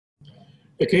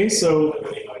Okay, so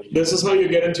this is how you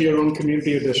get into your own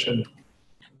community edition.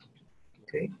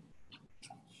 Okay.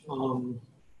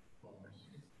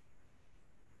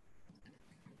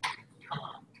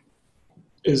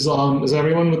 Is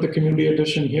everyone with the community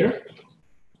edition here?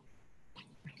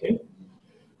 Okay.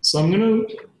 So I'm going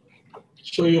to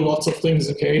show you lots of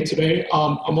things, okay, today.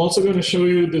 I'm also going to show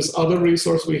you this other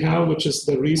resource we have, which is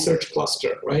the research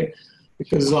cluster, right?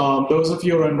 Because those of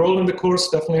you who are enrolled in the course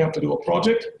definitely have to do a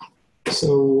project.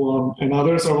 So, and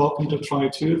others are welcome to try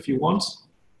too if you want.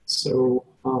 So,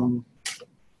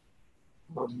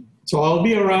 so I'll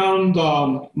be around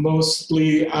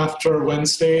mostly after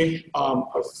Wednesday of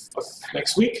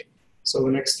next week. So the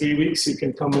next 3 weeks you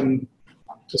can come and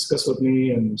discuss with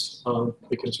me, and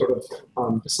we can sort of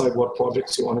decide what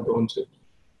projects you want to go into.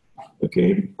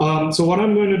 Okay, so what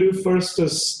I'm going to do first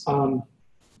is,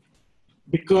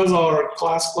 because our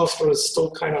class cluster is still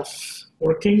kind of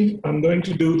working, I'm going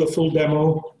to do the full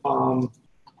demo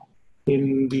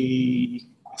in the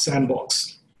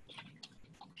sandbox.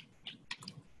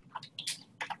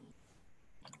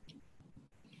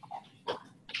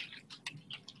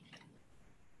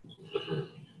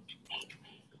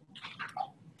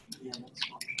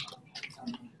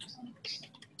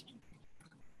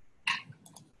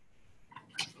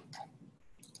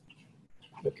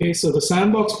 Okay, so the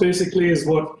sandbox basically is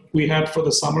what we had for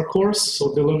the summer course.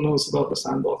 So Dylan knows about the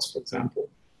sandbox, for example.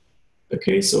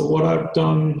 Okay, so what I've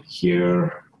done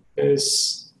here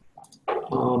is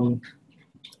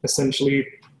essentially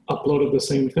uploaded the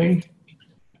same thing,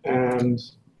 and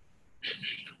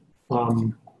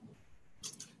so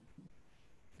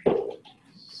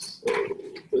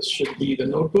this should be the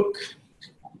notebook.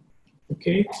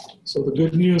 Okay, so the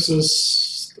good news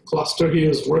is the cluster here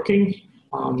is working.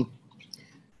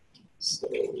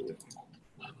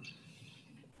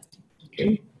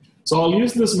 Okay, so I'll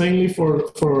use this mainly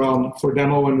for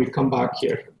demo when we come back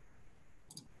here.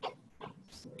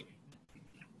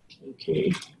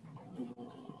 Okay.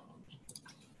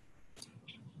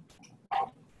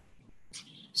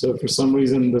 So for some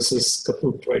reason this is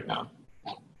kaput right now.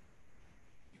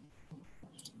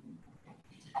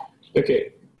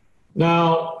 Okay,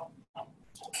 now.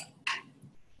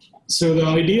 So the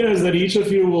idea is that each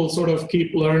of you will sort of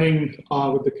keep learning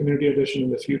with the community edition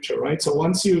in the future, right? So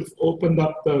once you've opened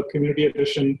up the community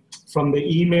edition from the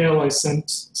email I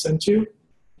sent you,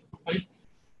 right,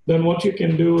 then what you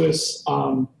can do is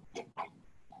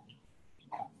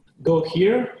go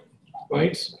here,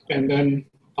 right, and then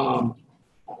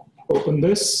open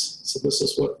this. So this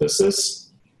is what this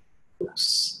is.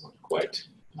 Oops, not quite.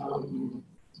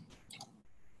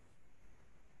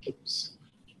 Oops.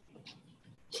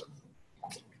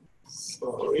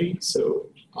 Sorry, so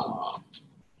I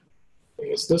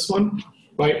think it's this one,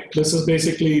 right? This is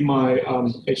basically my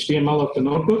HTML of the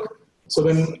notebook. So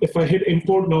then if I hit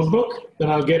import notebook, then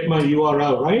I'll get my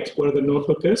URL, right, where the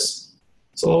notebook is.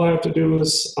 So all I have to do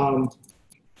is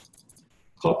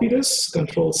copy this,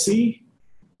 Control C,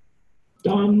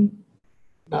 done.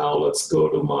 Now let's go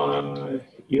to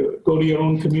go to your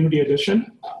own community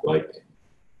edition, like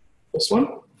this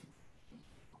one.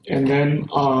 And then,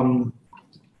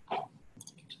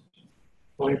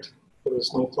 right, there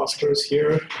is no clusters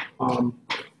here.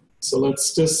 So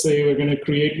let's just say we're going to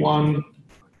create one.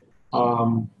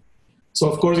 So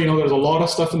of course, you know, there's a lot of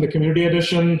stuff in the community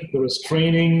edition. There is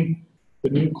training.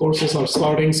 The new courses are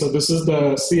starting. So this is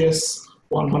the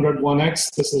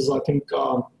CS101X. This is, I think,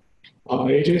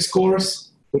 AJ's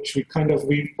course, which we kind of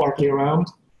weave partly around.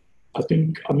 I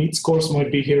think Amit's course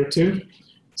might be here too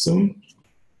soon.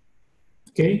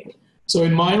 Okay. So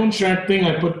in my own shared thing,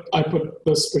 I put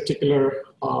this particular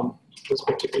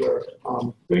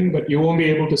thing, but you won't be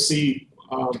able to see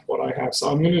what I have. So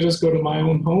I'm going to just go to my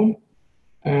own home,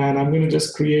 and I'm going to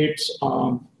just create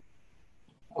a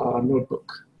notebook.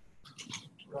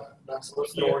 That's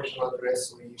what's the original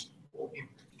address we.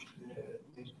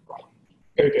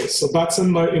 Okay, so that's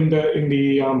in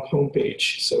the home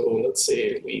page. So let's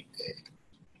say week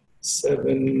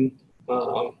 7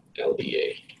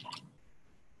 LDA.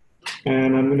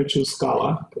 And I'm going to choose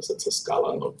Scala because it's a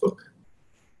Scala notebook.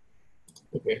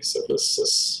 Okay, so this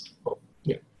is, oh,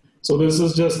 yeah. So this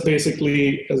is just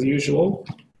basically as usual.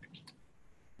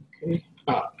 Okay,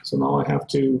 so now I have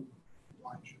to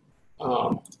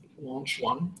launch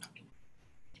one.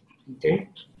 Okay,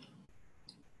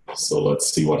 so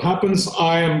let's see what happens.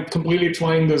 I am completely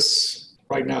trying this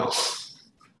right now.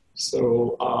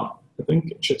 So I think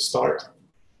it should start.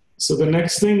 So the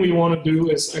next thing we want to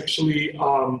do is actually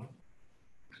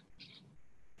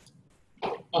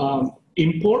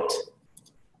import,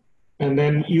 and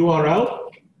then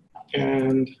URL,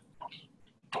 and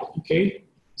okay.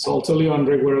 So I'll tell you,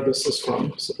 Andre, where this is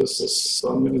from. So this is, so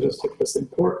I'm going to just hit this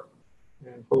import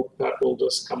and hope that will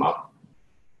just come up.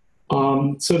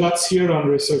 So that's here,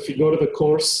 Andre. So if you go to the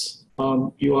course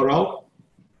URL,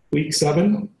 week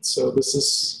 7. So this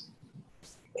is,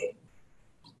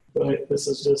 right, this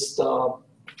is just, so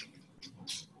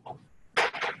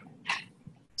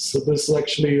this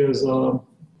actually is,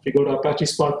 if you go to Apache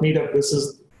Spark Meetup, this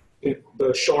is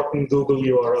the shortened Google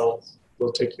URL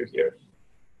will take you here.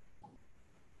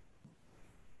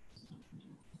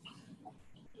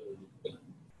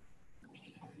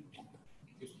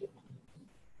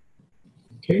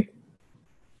 Okay.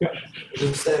 Yeah.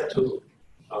 Instead to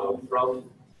from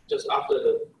just after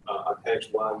the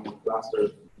attach one cluster,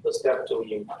 the step to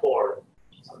import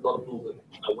not moving.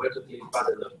 Where to click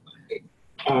button?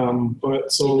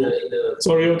 But so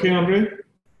sorry. Okay, Andre.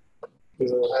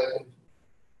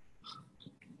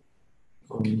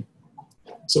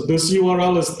 So this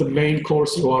URL is the main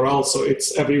course URL, so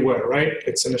it's everywhere, right?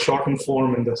 It's in a shortened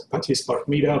form in the Apache Spark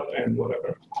Meetup and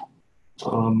whatever.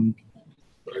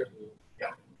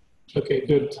 Okay,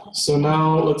 good. So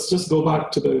now let's just go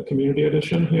back to the community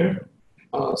edition here.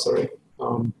 Sorry.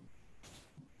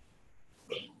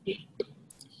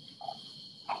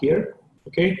 Here,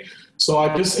 okay. So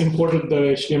I just imported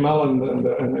the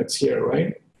HTML and it's here,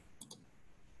 right?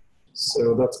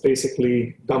 So that's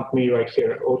basically dumped me right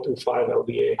here, 025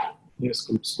 LDA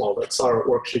Newsgroups small. That's our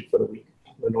worksheet for the week,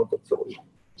 the notebook for the week.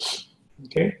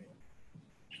 Okay.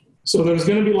 So there's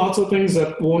going to be lots of things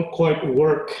that won't quite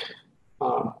work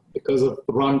because of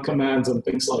run commands and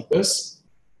things like this.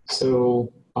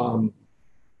 So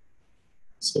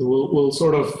we'll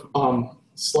sort of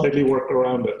slightly work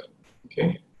around it.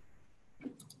 Okay.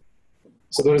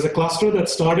 So there's a cluster that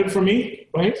started for me,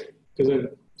 right? Because I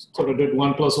sort of did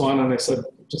 1 + 1, and I said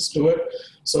just do it.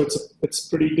 So it's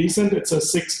pretty decent. It's a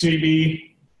 6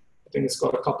 GB. I think it's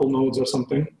got a couple nodes or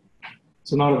something.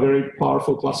 So not a very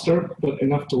powerful cluster, but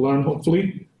enough to learn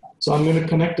hopefully. So I'm going to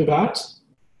connect to that.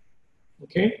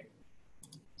 Okay.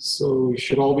 So you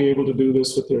should all be able to do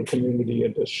this with your community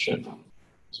edition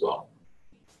as well.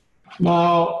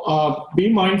 Now, be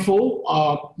mindful.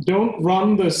 Don't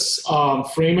run this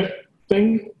frame it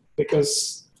thing,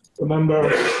 because remember,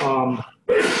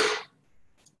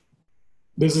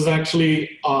 this is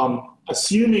actually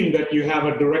assuming that you have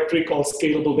a directory called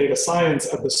Scalable Data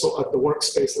Science at the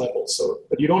workspace level. So,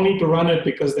 but you don't need to run it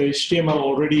because the HTML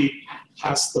already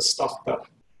has the stuff that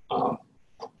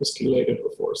was related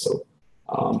before. So,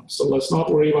 so let's not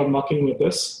worry about mucking with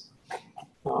this.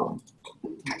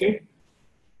 Okay.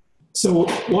 So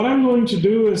what I'm going to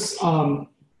do is,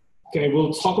 okay,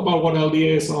 we'll talk about what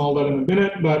LDA is and all that in a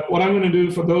minute, but what I'm going to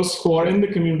do for those who are in the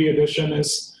community edition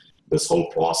is this whole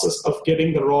process of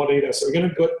getting the raw data. So we're going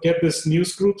to get this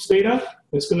Newsgroups data.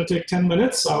 It's going to take 10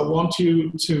 minutes. So I want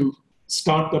you to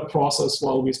start the process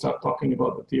while we start talking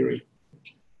about the theory.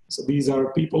 So these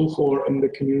are people who are in the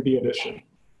community edition.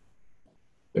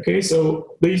 Okay,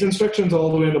 so these instructions are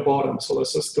all the way in the bottom. So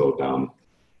let's just go down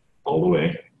all the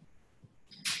way.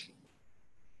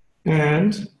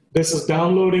 And this is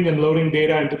downloading and loading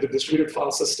data into the distributed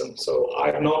file system. So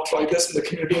I have not tried this in the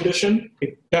community edition.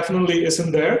 It definitely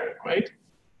isn't there, right?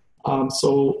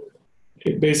 So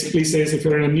it basically says if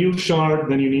you're in a new shard,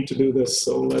 then you need to do this.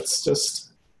 So let's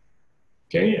just,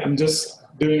 okay, I'm just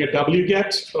doing a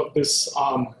wget of this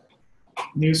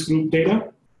newsgroup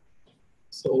data.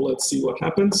 So let's see what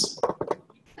happens.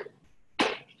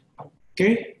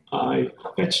 Okay, I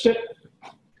fetched it.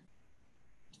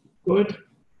 Good.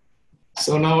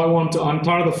 So now I want to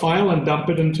untar the file and dump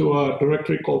it into a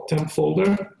directory called temp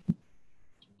folder.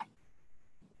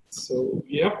 So,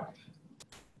 yep.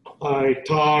 I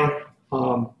tar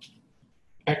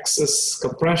X is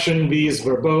compression, V is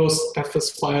verbose, F is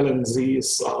file, and Z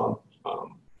is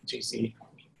GZ.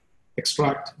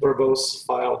 Extract verbose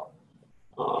file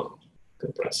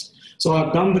compressed. So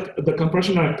I've done the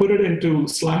compression and I put it into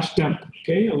 /temp,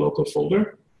 okay, a local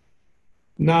folder.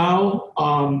 Now,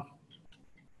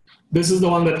 this is the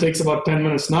one that takes about 10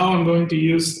 minutes. Now I'm going to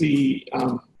use the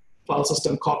file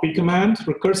system copy command,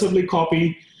 recursively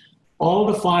copy all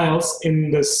the files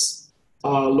in this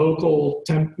local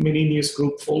temp mini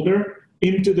newsgroup folder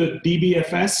into the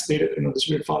DBFS,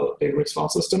 distributed file, Databricks file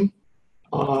system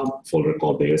folder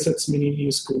called datasets mini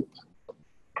newsgroup.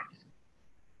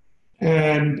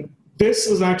 And this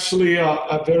is actually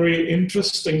a very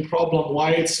interesting problem,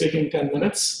 why it's taking 10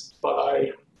 minutes, but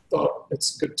I thought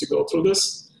it's good to go through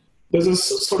this. This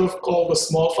is sort of called the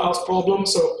small files problem.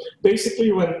 So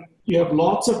basically when you have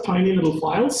lots of tiny little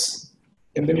files,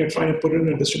 and then you're trying to put it in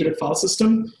a distributed file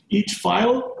system, each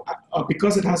file,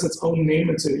 because it has its own name,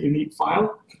 it's a unique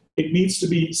file, it needs to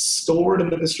be stored in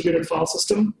the distributed file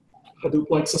system,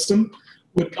 Hadoop-like system,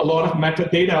 with a lot of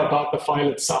metadata about the file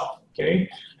itself, okay?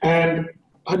 And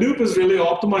Hadoop is really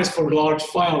optimized for large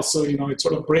files, so it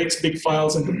sort of breaks big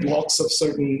files into blocks of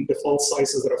certain default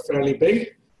sizes that are fairly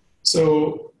big.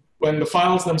 So when the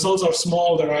files themselves are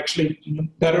small, there are actually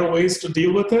better ways to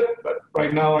deal with it. But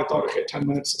right now, I thought, okay, 10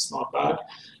 minutes is not bad.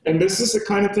 And this is the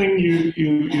kind of thing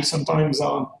you sometimes,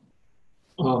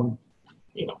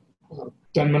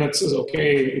 10 minutes is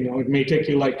okay. It may take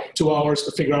you like 2 hours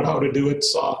to figure out how to do it,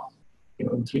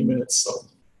 in 3 minutes. So,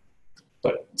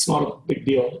 but it's not a big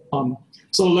deal.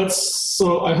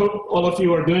 So I hope all of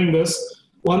you are doing this.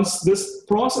 Once this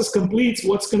process completes,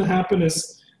 what's going to happen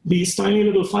is these tiny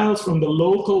little files from the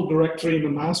local directory in the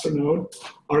master node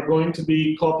are going to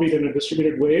be copied in a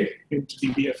distributed way into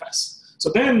DBFS. So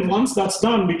then once that's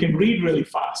done, we can read really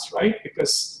fast, right?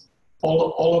 Because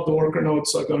all of the worker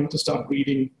nodes are going to start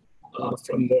reading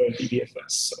from the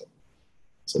DBFS.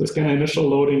 So this kind of initial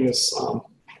loading is,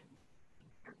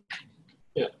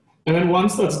 yeah. And then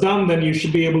once that's done, then you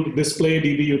should be able to display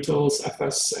dbutils,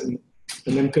 FS, and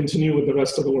then continue with the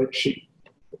rest of the worksheet.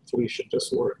 Hopefully it should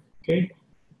just work, okay?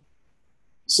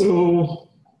 So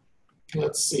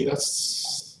let's see,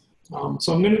 so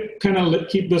I'm going to kind of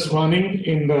keep this running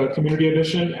in the community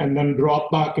edition and then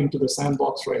drop back into the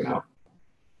sandbox right now.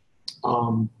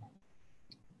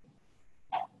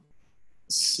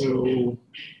 So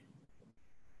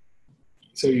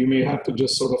you may have to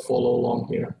just sort of follow along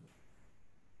here.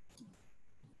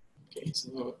 Okay, so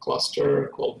I have a cluster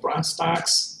called brass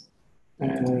tacks,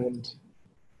 and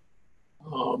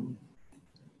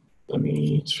let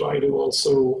me try to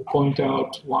also point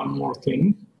out one more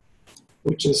thing,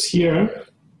 which is here.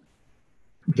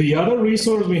 The other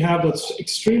resource we have that's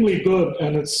extremely good,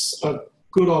 and it's a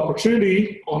good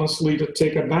opportunity, honestly, to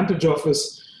take advantage of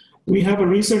is we have a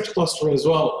research cluster as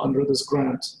well under this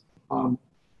grant.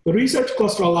 The research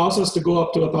cluster allows us to go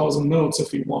up to 1,000 nodes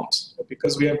if we want.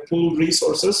 Because we have pooled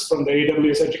resources from the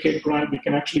AWS Educate grant, we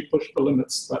can actually push the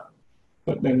limits,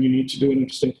 but then you need to do an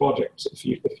interesting project if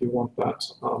you want that.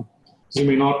 You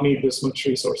may not need this much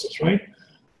resources, right?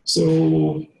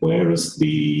 So where is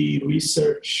the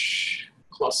research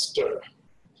cluster?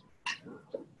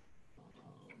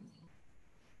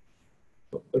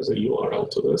 There's a URL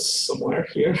to this somewhere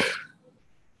here.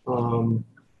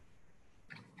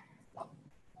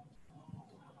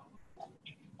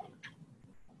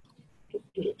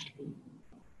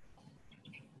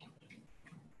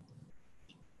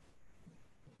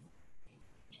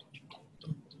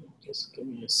 Just give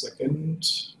me a second.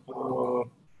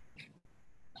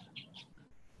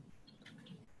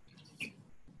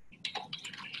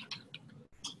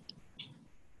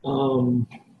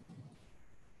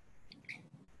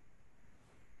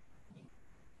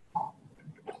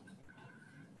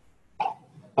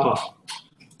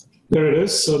 There it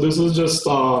is. So this is just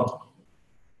the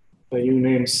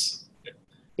unames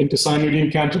into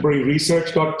Sign Canterbury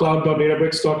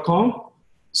research.cloud.databricks.com.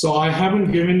 So I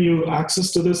haven't given you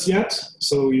access to this yet.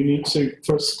 So you need to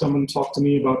first come and talk to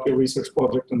me about your research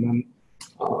project, and then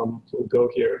we'll go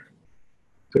here.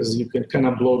 Because you can kind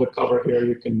of blow the cover here.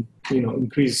 You can,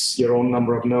 increase your own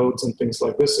number of nodes and things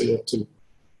like this. So you have to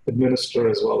administer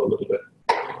as well a little bit.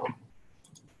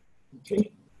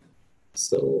 Okay.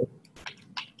 So.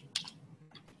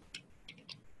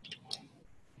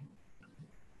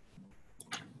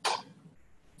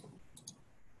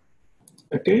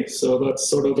 Okay, so that's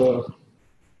sort of the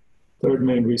third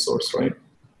main resource, right?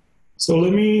 So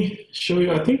let me show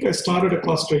you, I think I started a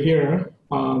cluster here,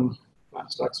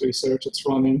 Stacks Research, it's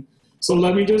running. So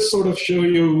let me just sort of show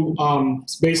you,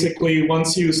 basically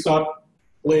once you start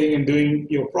playing and doing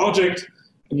your project,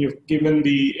 and you've given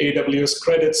the AWS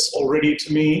credits already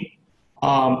to me,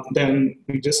 then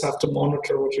we just have to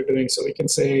monitor what you're doing. So we can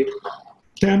say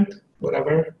temp,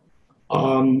 whatever.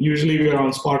 Usually we're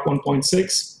on Spark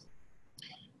 1.6.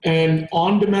 And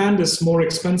on demand is more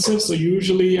expensive, so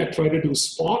usually I try to do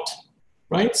spot,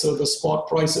 right? So the spot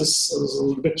price is a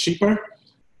little bit cheaper.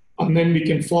 And then we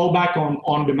can fall back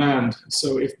on demand.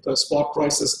 So if the spot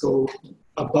prices go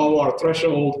above our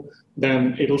threshold,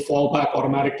 then it'll fall back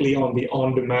automatically on the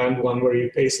on-demand one where you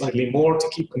pay slightly more to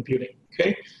keep computing,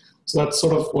 okay? So that's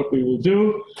sort of what we will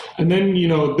do. And then,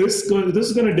 this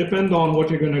is going to depend on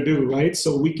what you're going to do, right?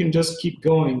 So we can just keep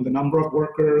going. The number of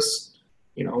workers,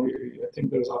 I think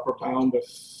there's upper bound of,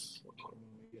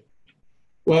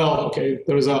 well, okay,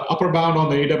 there's an upper bound on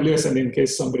the AWS, and in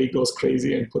case somebody goes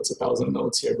crazy and puts 1,000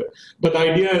 nodes here. But the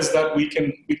idea is that we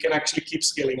can actually keep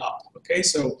scaling up, okay?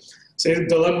 So say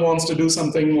Dylan wants to do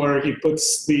something where he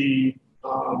puts the,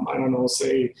 I don't know,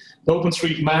 say the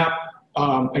OpenStreetMap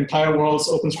entire world's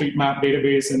OpenStreetMap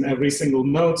database in every single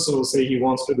node. So say he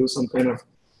wants to do some kind of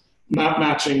map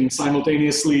matching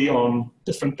simultaneously on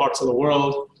different parts of the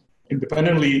world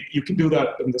independently, you can do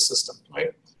that in the system,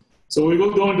 right? So we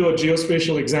will go into a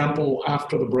geospatial example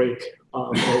after the break,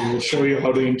 where we'll show you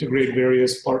how to integrate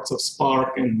various parts of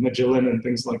Spark and Magellan and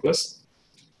things like this.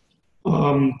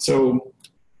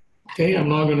 Okay, I'm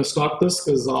not going to start this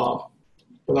because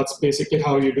that's basically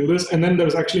how you do this. And then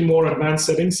there's actually more advanced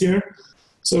settings here.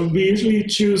 So we usually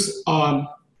choose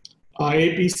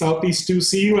AP Southeast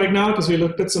 2C right now because we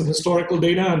looked at some historical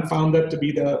data and found that to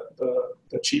be the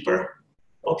cheaper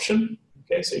option.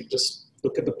 Okay, so you just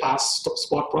look at the past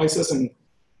spot prices. And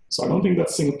so I don't think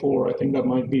that's Singapore. I think that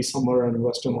might be somewhere in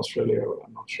Western Australia.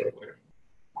 I'm not sure where.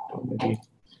 Maybe.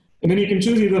 And then you can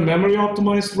choose either the memory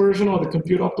optimized version or the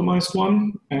compute optimized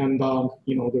one. And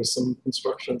you know, there's some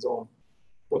instructions on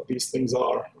what these things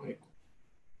are, right?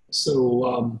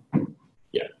 So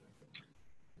yeah.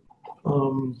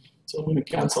 So I'm going to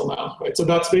cancel now, right? So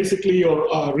that's basically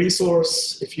your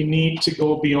resource if you need to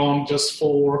go beyond just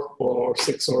 4 or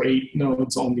 6 or 8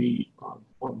 nodes on the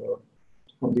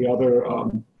other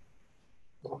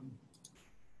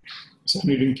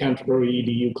Centered in Canterbury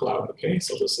EDU cloud. Okay,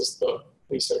 so this is the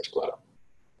research cloud.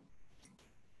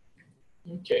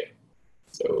 Okay,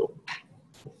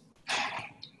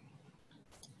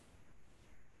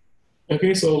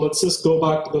 so let's just go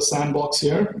back to the sandbox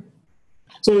here.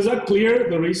 So is that clear,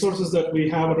 the resources that we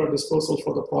have at our disposal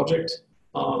for the project?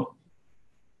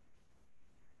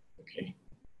 Okay.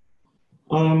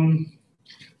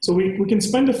 So we can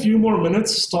spend a few more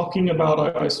minutes talking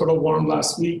about, I sort of warned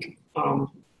last week,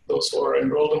 those who are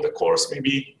enrolled in the course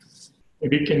maybe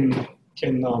can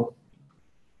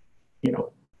you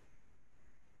know,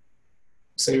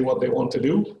 say what they want to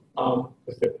do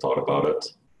if they've thought about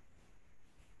it.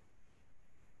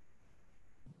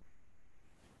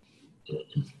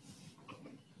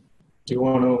 Do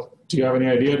you have any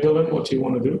idea, Dylan, what you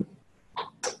want to do?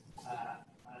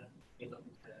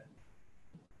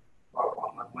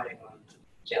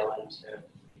 Magellan to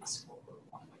explore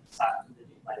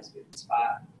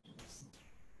Spark.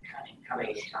 Coming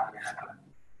anytime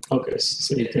now. Okay,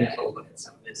 so you can. Look at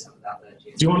some of the other.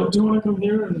 Do you want to come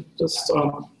here and just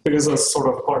because that's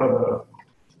sort of part of the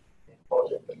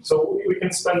project thing. So we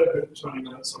can spend a good 20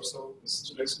 minutes or so.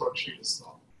 Today's worksheet is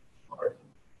not hard.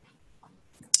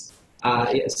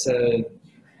 Yeah, so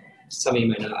some of you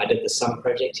may know I did the summer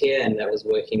project here, and that was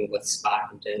working with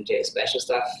Spark and doing geospatial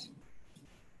stuff.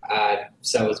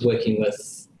 So I was working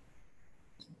with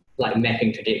like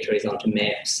mapping trajectories onto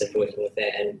maps and working with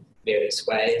that in various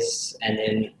ways. And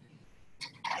then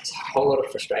a whole lot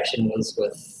of frustration was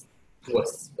with the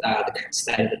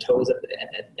state of the tools at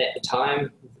the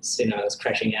time. So, you know, it was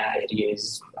crashing out. I had to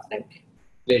use, I think,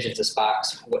 versions of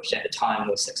Sparks, which at the time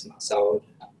was 6 months old,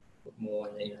 more.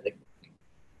 And,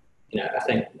 I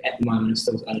think at the moment it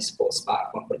still only supports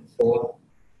Spark 1.4.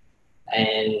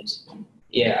 And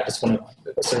yeah, I just want to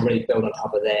sort of really build on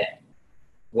top of that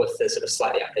with the sort of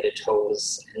slightly updated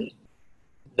tools. And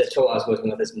the tool I was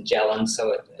working with is Magellan,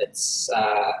 so it's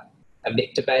a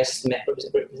vector-based map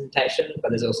representation, but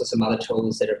there's also some other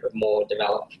tools that are a bit more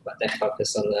developed, but they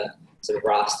focus on the sort of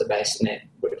raster-based map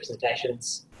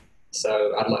representations.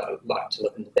 So I'd like to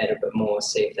look into that a bit more,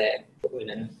 see if that,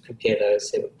 compare those,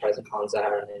 see what the pros and cons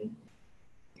are, and then,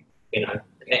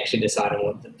 actually decide on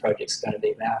what the project's going to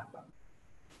be about. But,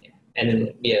 yeah. And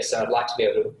then, yeah, so I'd like to be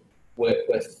able to work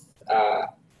with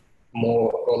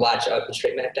more or larger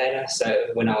OpenStreetMap data. So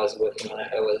when I was working on it,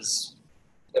 it was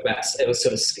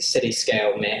sort of city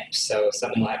scale maps. So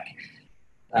something like,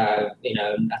 I think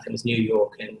it was New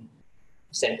York and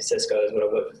San Francisco is what I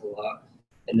worked with a lot,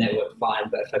 and that worked fine.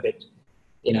 But if I could,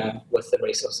 with the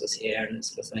resources here and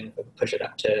this sort of thing, if I could push it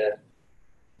up to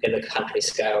the country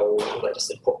scale, or just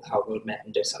import the whole world map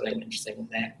and do something interesting with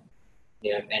that,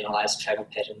 analyze travel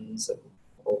patterns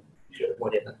or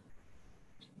whatever.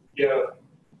 Yeah.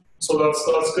 So that's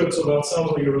good. So that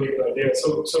sounds like a really good idea.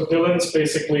 So Dylan's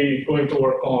basically going to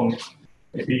work on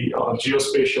maybe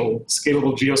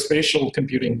scalable geospatial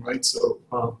computing, right? So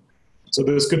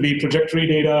this could be trajectory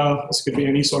data. This could be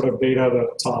any sort of data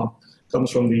that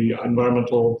comes from the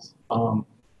environmental.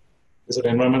 Is it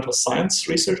Environmental Science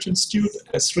Research Institute,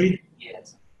 ESRI?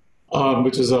 Yes.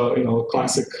 Which is a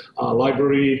classic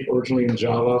library originally in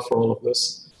Java for all of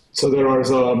this. So there are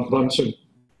a bunch of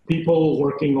people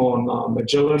working on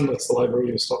Magellan, that's the library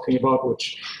he was talking about,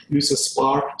 which uses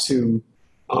Spark to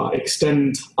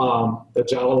extend the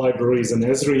Java libraries in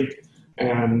Esri.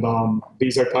 And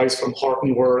these are guys from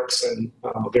Hortonworks and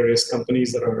various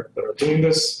companies that are doing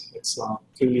this. It's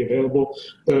freely available.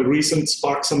 The recent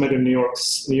Spark Summit in New York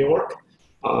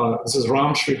This is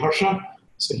Ram Sriharsha.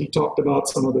 So he talked about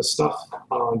some of this stuff,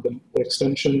 the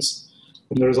extensions.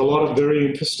 And there's a lot of very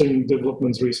interesting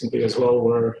developments recently as well,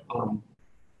 where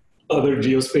other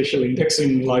geospatial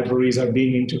indexing libraries are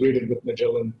being integrated with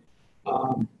Magellan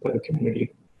by the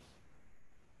community.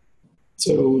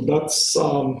 So that's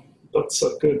a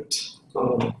good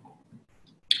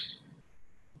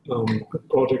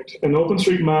project. And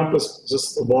OpenStreetMap is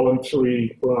just a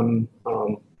voluntary run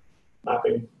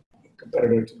mapping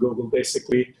competitor to Google,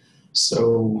 basically.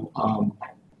 So,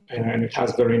 and it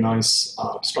has very nice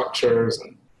structures,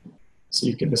 and so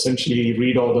you can essentially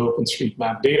read all the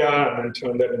OpenStreetMap data and then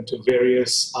turn that into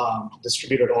various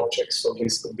distributed objects. So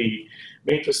these could be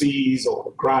matrices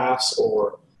or graphs,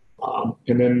 or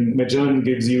and then Magellan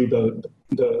gives you the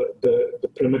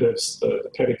primitives, the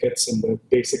predicates, and the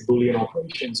basic Boolean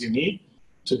operations you need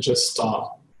to just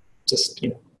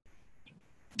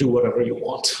do whatever you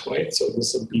want, right? So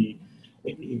this would be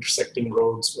maybe intersecting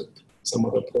roads with some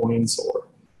other points, or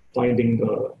finding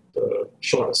the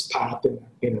shortest path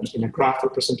in a graph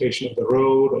representation of the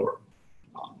road,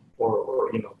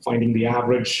 or finding the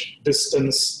average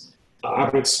distance,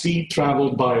 average speed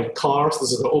traveled by cars.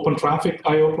 This is the Open Traffic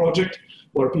IO project,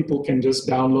 where people can just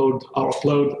download or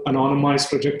upload anonymized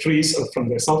trajectories from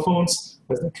their cell phones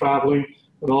as they're traveling,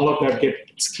 and all of that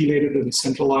gets collated in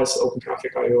centralized Open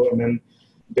Traffic IO, and then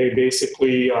they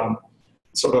basically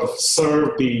sort of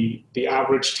serve the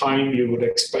average time you would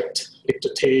expect it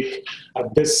to take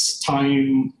at this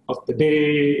time of the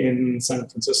day in San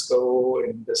Francisco,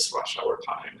 in this rush hour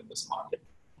time, in this market,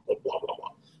 blah, blah, blah.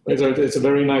 It's a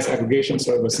very nice aggregation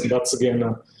service, and that's, again,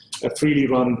 a freely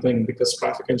run thing because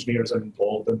traffic engineers are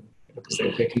involved, and because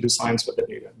they can do science with the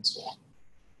data and so on.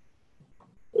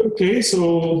 Okay,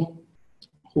 so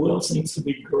who else needs to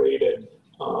be graded?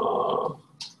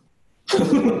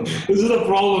 This is a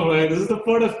problem, right? This is the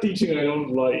part of teaching I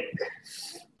don't like.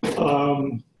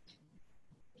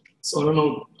 So I don't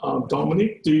know,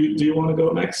 Dominic, do you want to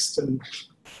go next? And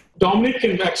Dominic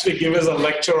can actually give us a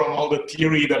lecture on all the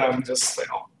theory that I'm just,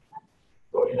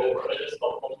 going over.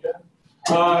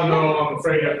 No, I'm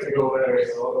afraid I have to go there,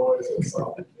 otherwise it's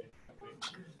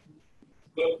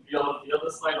Look, you're on the other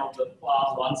side of the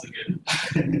class once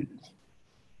again.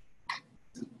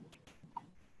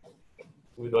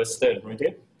 Where do I stand? Right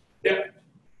here? Yeah.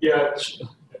 Yeah.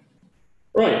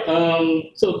 Right.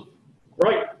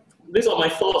 These are my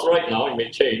thoughts right now. It may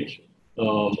change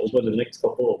over the next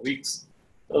couple of weeks.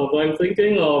 But I'm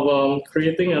thinking of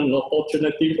creating an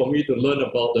opportunity for me to learn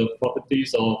about the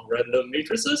properties of random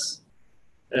matrices.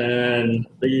 And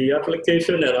the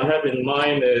application that I have in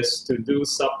mind is to do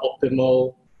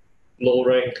suboptimal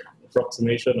low-rank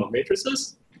approximation of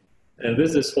matrices. And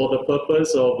this is for the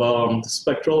purpose of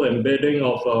spectral embedding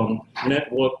of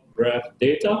network graph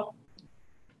data.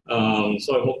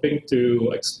 So I'm hoping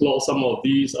to explore some of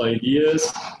these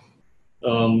ideas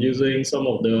using some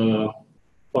of the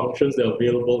functions that are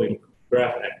available in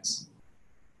GraphX.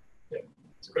 Yeah,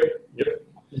 it's great. Yep.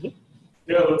 Mm-hmm.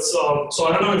 Yeah, that's, so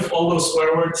I don't know if all those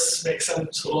swear words make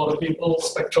sense to a lot of people.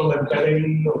 Spectral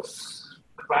embedding of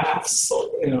graphs, or,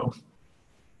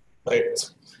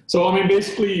 right. So, I mean,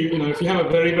 basically, if you have a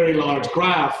very, very large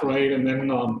graph, right, and then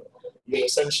you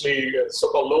essentially,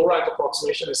 so-called low-rank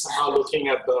approximation is somehow looking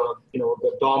at the,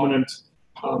 the dominant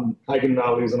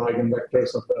eigenvalues and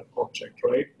eigenvectors of that object,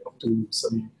 right, up to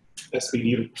some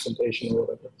SPD representation or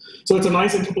whatever. So it's a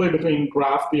nice interplay between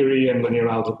graph theory and linear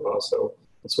algebra. So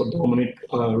that's what Dominic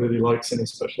really likes, and he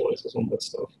specializes on that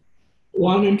stuff.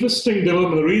 One interesting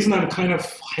development, the reason I'm kind of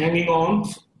hanging on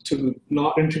to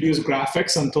not introduce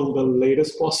GraphX until the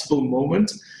latest possible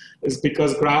moment is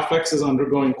because GraphX is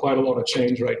undergoing quite a lot of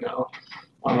change right now.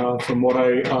 From what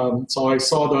so I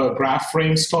saw the graph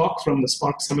frames talk from the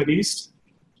Spark Summit East.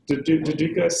 Did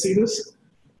you guys see this?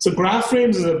 So graph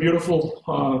frames is a beautiful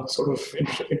sort of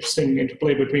interesting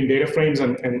interplay between data frames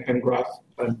and graph.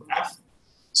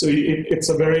 So it's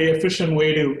a very efficient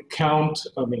way to count,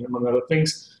 among other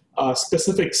things,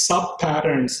 specific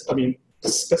sub-patterns,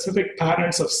 specific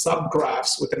patterns of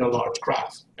subgraphs within a large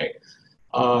graph. Right?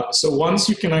 So once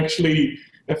you can actually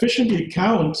efficiently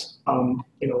count,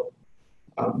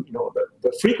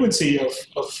 the frequency of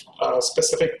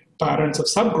specific patterns of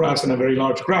subgraphs in a very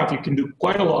large graph, you can do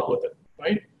quite a lot with it,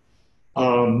 right?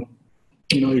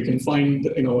 You can find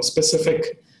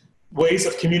specific ways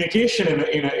of communication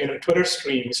in a Twitter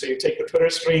stream. So you take the Twitter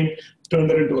stream, turn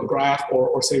that into a graph,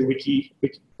 or say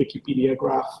Wikipedia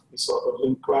graph, you saw the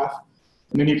link graph.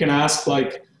 And then you can ask,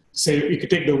 say, you could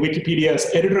take the Wikipedia's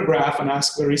editor graph and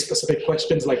ask very specific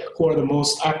questions, like who are the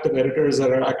most active editors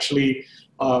that are actually,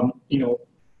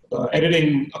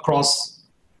 editing across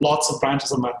lots of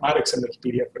branches of mathematics in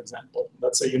Wikipedia, for example.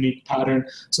 That's a unique pattern.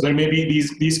 So there may be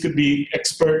these could be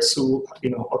experts who,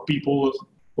 or people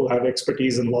who have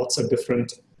expertise in lots of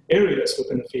different areas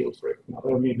within a field. For it.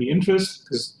 There may be interest,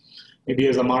 because maybe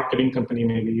as a marketing company,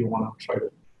 maybe you want to try to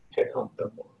headhunt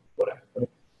them or whatever. Right?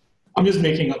 I'm just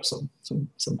making up some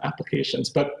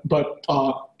applications,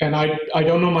 and I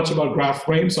don't know much about graph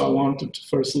frame, so I wanted to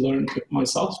first learn it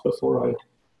myself before I.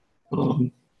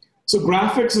 So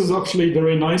graphics is actually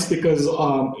very nice because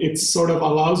it sort of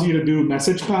allows you to do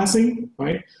message passing,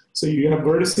 right? So you have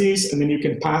vertices, and then you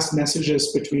can pass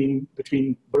messages between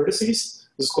vertices.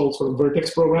 This is called sort of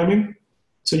vertex programming.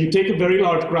 So you take a very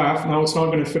large graph. Now it's not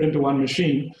going to fit into one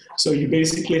machine. So you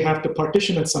basically have to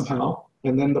partition it somehow,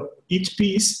 and then each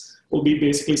piece will be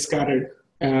basically scattered.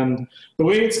 And the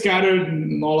way it's scattered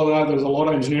and all of that, there's a lot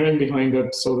of engineering behind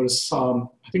it. So there's,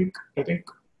 I think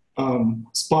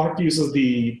Spark uses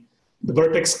the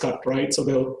vertex cut, right? So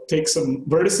they'll take some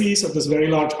vertices of this very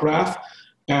large graph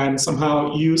and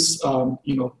somehow use,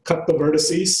 cut the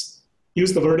vertices,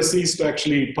 use the vertices to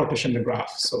actually partition the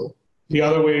graph. So the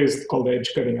other way is called the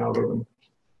edge cutting algorithm.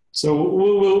 So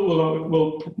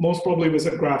we'll most probably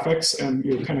visit graphics, and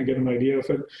you'll kind of get an idea of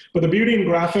it. But the beauty in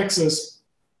graphics is,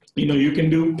 you can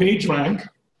do page rank,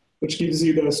 which gives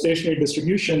you the stationary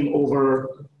distribution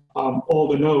over all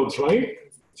the nodes, right?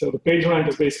 So the page rank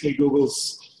is basically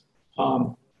Google's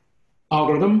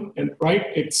algorithm, and right,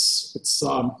 it's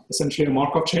essentially a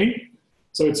Markov chain.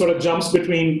 So it sort of jumps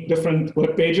between different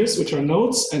web pages, which are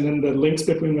nodes, and then the links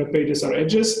between web pages are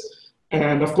edges.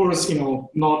 And of course,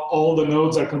 not all the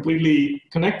nodes are completely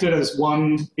connected as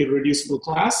one irreducible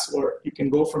class, where you can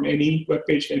go from any web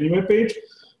page to any web page.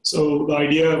 So the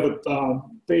idea with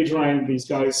PageRank, these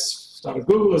guys started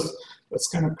Google, is that's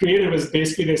kind of creative. Is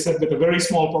basically they said with a very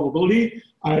small probability,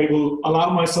 I will allow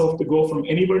myself to go from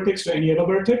any vertex to any other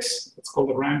vertex. It's called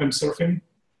the random surfing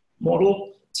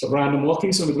model. So random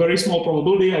walking. So with very small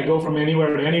probability, I go from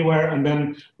anywhere to anywhere, and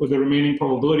then with the remaining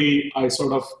probability, I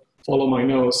sort of follow my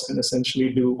nose and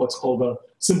essentially do what's called a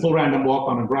simple random walk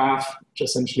on a graph, which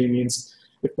essentially means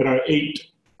if there are 8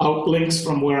 outlinks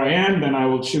from where I am, then I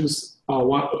will choose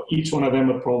each one of them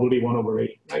at probability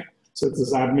 1/8, right? So it's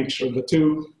this admixture of the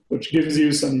two, which gives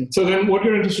you some. So then what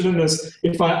you're interested in is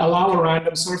if I allow a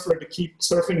random surfer to keep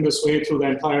surfing this way through the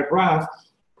entire graph,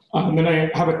 and then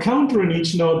I have a counter in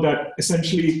each node that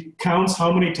essentially counts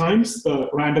how many times the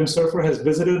random surfer has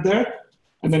visited there,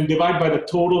 and then divide by the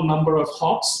total number of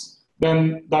hops,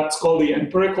 then that's called the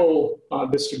empirical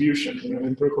distribution,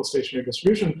 empirical stationary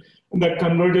distribution, and that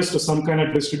converges to some kind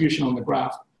of distribution on the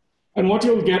graph. And what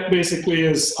you'll get basically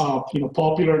is,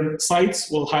 popular sites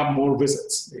will have more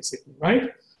visits, basically, right?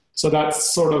 So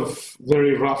that's sort of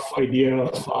very rough idea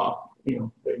of, the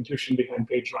intuition behind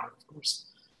PageRank, of course.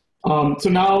 So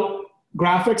now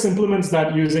graphics implements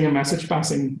that using a message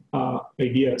passing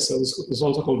idea. So it's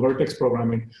also called vertex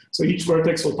programming. So each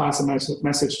vertex will pass a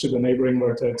message to the neighboring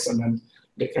vertex, and then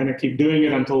they kind of keep doing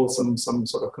it until some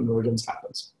sort of convergence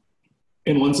happens.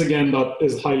 And once again, that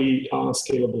is highly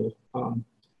scalable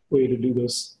way to do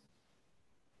this.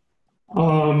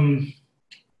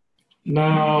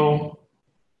 Now,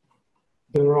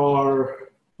 there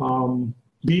are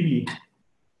BB.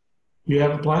 You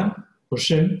have a plan? Or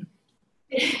Shin?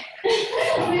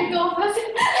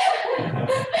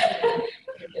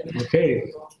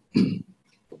 Okay.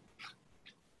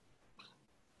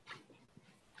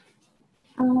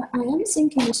 I am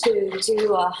thinking to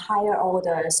do a higher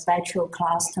order spectral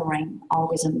clustering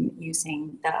algorithm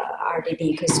using the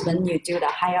RDB, because when you do the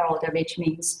higher order, which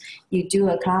means you do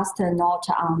a cluster not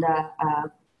on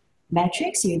the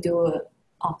matrix, you do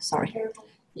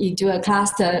you do a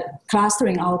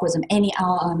clustering algorithm,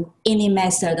 any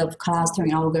method of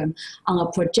clustering algorithm on a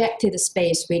projected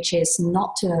space, which is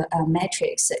not a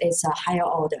matrix, it's a higher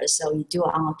order, so you do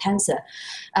it on a tensor.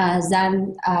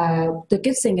 Then the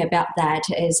good thing about that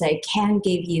is it can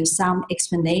give you some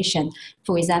explanation.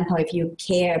 For example, if you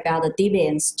care about the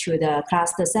deviance to the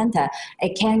cluster center,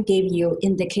 it can give you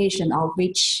indication of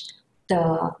which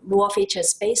the raw feature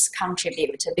space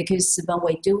contribute, because when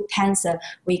we do tensor,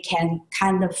 we can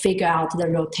kind of figure out the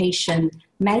rotation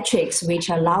metrics which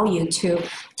allow you to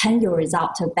turn your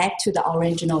result back to the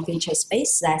original feature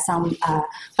space. That's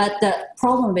but the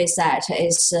problem with that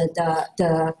is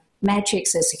the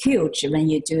matrix is huge when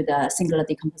you do the singular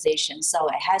decomposition, so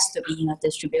it has to be in a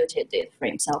distributed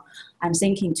frame. So I'm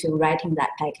thinking to writing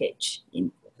that package.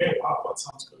 Okay, wow, that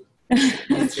sounds good.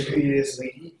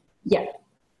 Yeah.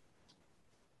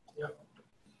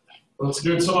 That's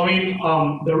good. So, I mean,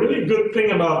 the really good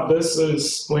thing about this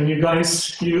is when you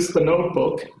guys use the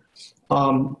notebook,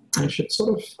 I should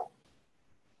sort of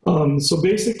So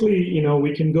basically,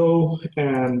 we can go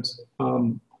and,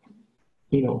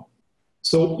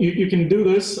 so you can do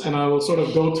this, and I will sort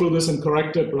of go through this and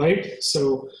correct it, right?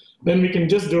 So then we can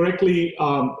just directly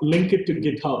link it to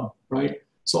GitHub, right?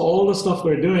 So all the stuff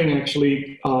we're doing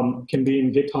actually can be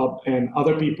in GitHub, and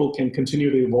other people can continue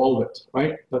to evolve it,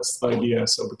 right? That's the idea.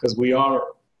 So because we are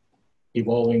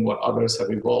evolving what others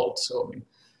have evolved, so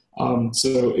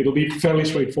so it'll be fairly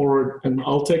straightforward, and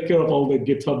I'll take care of all the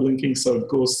GitHub linking, so it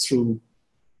goes through,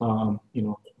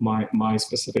 my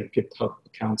specific GitHub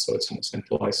account, so it's in a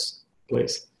centralized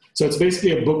place. So it's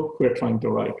basically a book we're trying to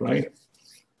write, right?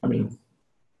 I mean,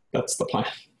 that's the plan.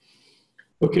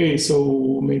 Okay,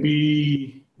 so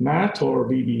maybe Matt or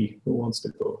BB, who wants to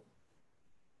go?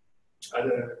 I don't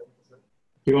know.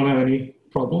 You don't have any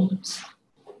problems?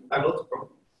 I have lots of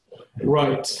problems.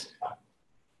 Right.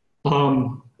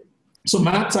 So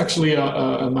Matt's actually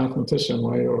a mathematician,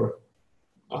 right?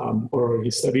 Or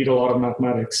he studied a lot of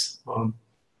mathematics.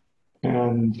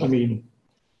 And I mean,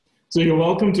 so you're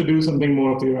welcome to do something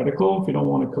more theoretical if you don't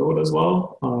want to code as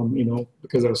well,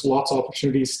 because there's lots of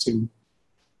opportunities to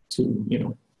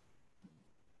you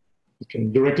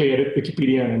can directly edit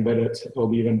Wikipedia and embed it. It'll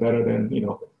be even better than,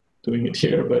 doing it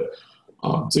here. But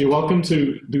so you're welcome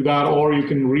to do that, or you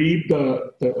can read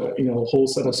the whole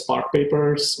set of Spark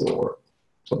papers or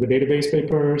the database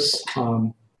papers,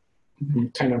 kind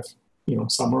of,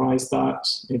 summarize that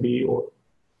maybe, or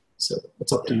so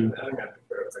it's up to you. I think I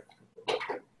prefer it.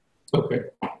 Okay.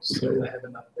 So, I have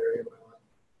enough theory in my mind.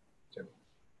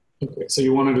 okay. So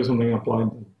you want to do something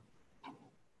applied then.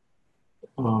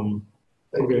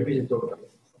 Okay.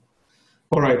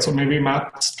 All right, so maybe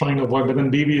Matt's trying to avoid, but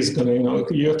then DB is gonna,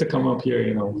 you have to come up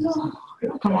here, No,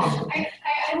 Come on. I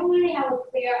don't really have a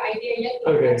clear idea yet.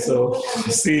 Okay, so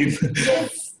Steve.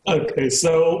 Yes. Okay,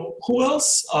 so who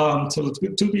else? So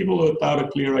two people without a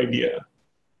clear idea.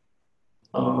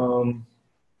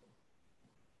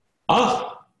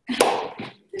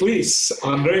 Please,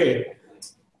 Andre.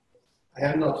 I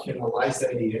have not finalized the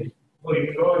idea. Well, you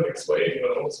can go and explain.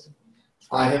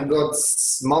 I have got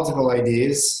multiple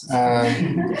ideas.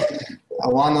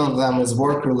 One of them is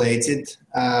work related.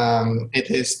 It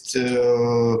is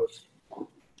to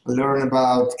learn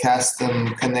about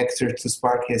custom connector to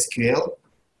Spark SQL.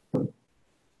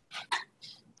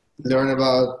 Learn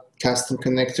about custom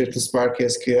connector to Spark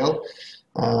SQL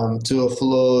to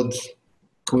offload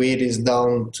queries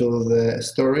down to the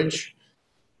storage.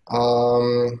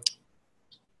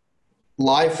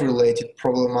 Life-related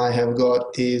problem I have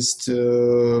got is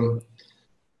to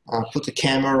put a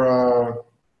camera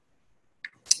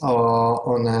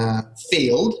on a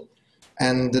field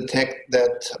and detect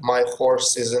that my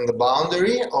horse is in the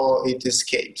boundary or it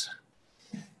escaped.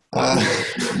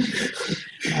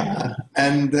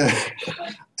 And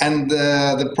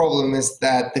the problem is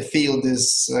that the field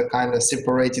is kind of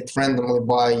separated randomly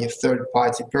by a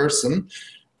third-party person.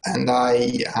 And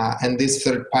and this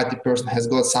third-party person has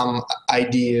got some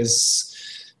ideas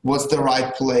what's the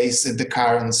right place at the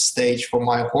current stage for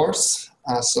my horse.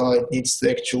 So it needs to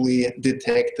actually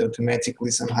detect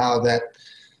automatically somehow that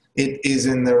it is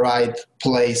in the right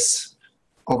place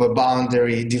of a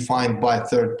boundary defined by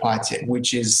third party,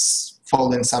 which is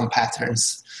following some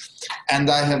patterns. And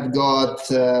I have got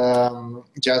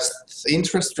just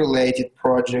interest-related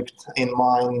project in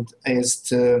mind is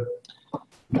to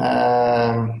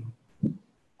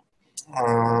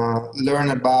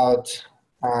learn about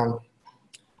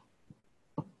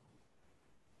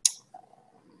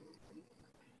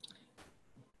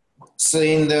so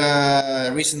in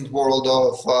the recent world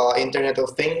of Internet of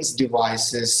Things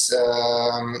devices,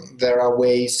 there are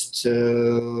ways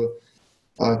to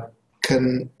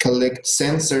collect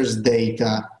sensors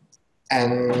data,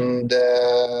 and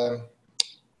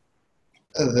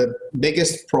the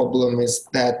biggest problem is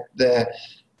that the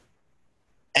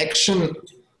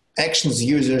actions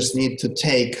users need to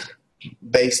take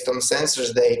based on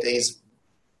sensors data is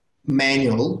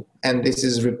manual, and this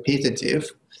is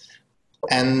repetitive.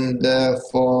 And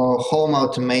for home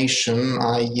automation,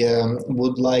 I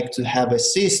would like to have a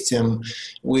system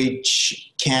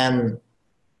which can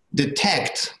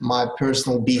detect my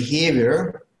personal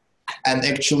behavior and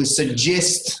actually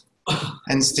suggest,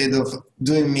 instead of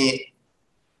doing me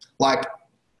like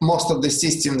most of the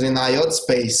systems in IoT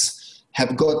space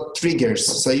have got triggers.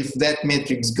 So if that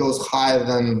matrix goes higher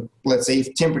than, let's say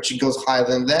if temperature goes higher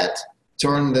than that,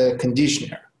 turn the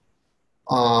conditioner.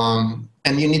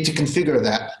 And you need to configure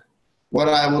that. What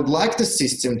I would like the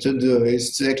system to do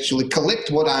is to actually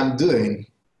collect what I'm doing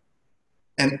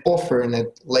and offering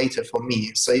it later for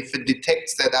me. So if it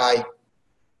detects that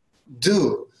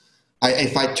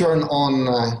if I turn on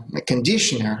a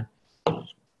conditioner,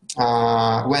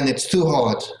 when it's too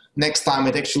hard. Next time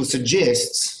it actually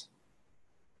suggests,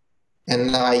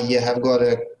 and I have got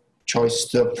a choice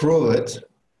to approve it,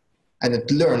 and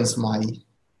it learns my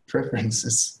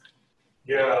preferences.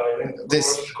 Yeah, I think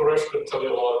Koresh could tell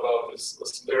you a lot about this.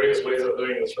 There's various ways of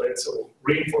doing this, right? So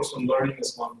reinforcement learning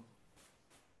is one.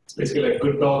 It's basically like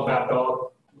good dog, bad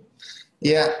dog.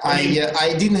 Yeah,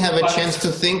 I didn't have a chance to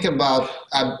think about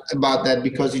that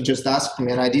because you just asked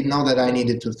me, and I didn't know that I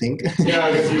needed to think.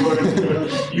 Yeah, because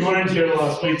you weren't here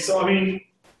last week. So I mean,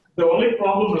 the only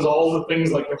problem is all the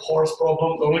things like the horse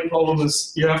problem. The only problem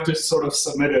is you have to sort of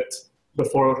submit it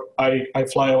before I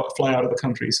fly out of the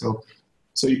country. So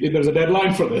there's a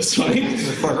deadline for this, right?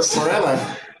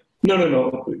 Forever.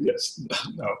 No. Yes.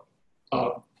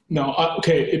 No. No.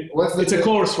 Okay. It's a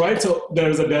course, right? So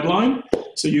there's a deadline.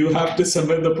 So you have to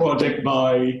submit the project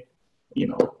by,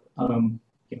 you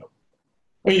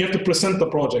have to present the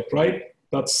project, right?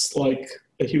 That's like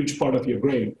a huge part of your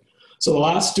grade. So the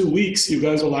last 2 weeks, you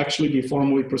guys will actually be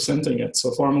formally presenting it.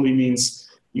 So formally means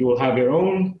you will have your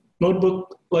own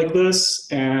notebook like this,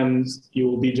 and you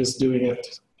will be just doing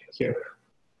it here,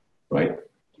 right?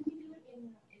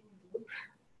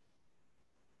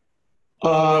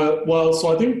 Well,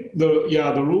 so I think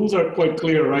the rules are quite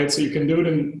clear, right? So you can do it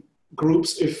in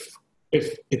groups if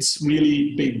it's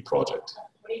really big project.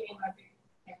 What do you mean by big?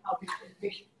 Like how big is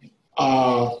big?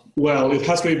 Well, it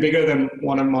has to be bigger than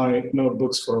one of my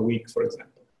notebooks for a week, for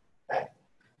example.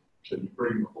 Should you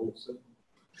bring the whole thing?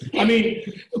 I mean,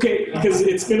 okay, because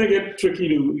it's gonna get tricky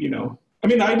to, I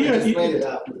mean, the idea.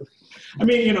 I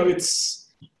mean, it's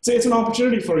an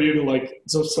opportunity for you to like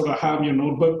sort of have your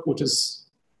notebook, which is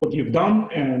what you've done,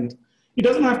 and it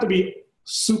doesn't have to be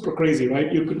super crazy,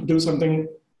 right? You could do something,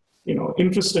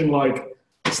 interesting, like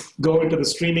go into the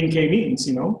streaming k-means,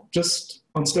 just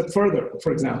one step further,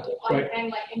 for example, right?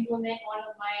 And like implement one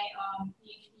of my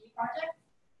PhD projects?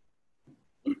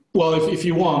 Well, if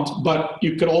you want, but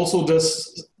you could also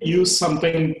just use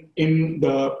something in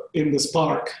the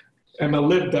Spark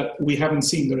MLlib that we haven't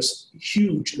seen. There's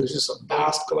just a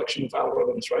vast collection of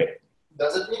algorithms, right?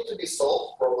 Does it need to be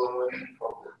solved problem?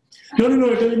 No.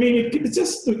 I mean, it's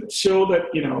just to show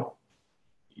that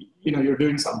you're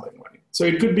doing something, right? So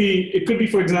it could be,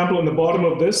 for example, in the bottom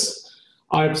of this,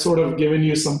 I've sort of given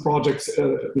you some projects,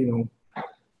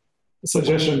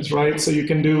 suggestions, right? So you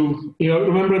can do,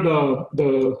 remember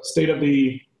the State of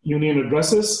the Union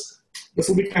addresses? This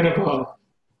will be kind of a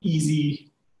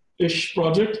easy-ish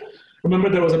project. Remember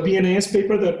there was a PNAS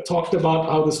paper that talked about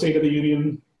how the State of the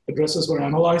Union addresses were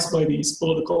analyzed by these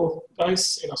political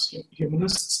guys,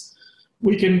 humanists.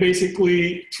 We can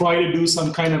basically try to do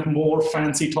some kind of more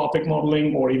fancy topic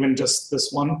modeling, or even just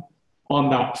this one on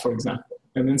that, for example,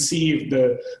 and then see if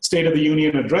the State of the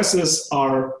Union addresses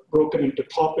are broken into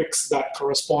topics that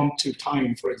correspond to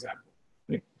time, for example.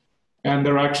 Right? And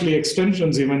there are actually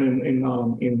extensions even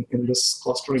in this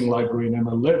clustering library in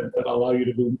MLlib that allow you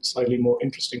to do slightly more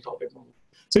interesting topic modeling.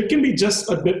 So it can be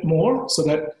just a bit more so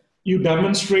that you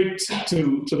demonstrate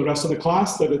to the rest of the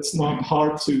class that it's not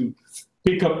hard to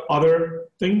pick up other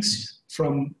things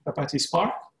from Apache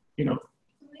Spark,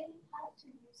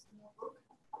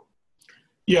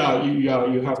 Yeah,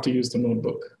 you have to use the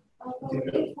notebook.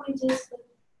 If we just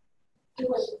do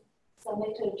a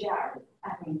selected jar,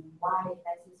 I mean, why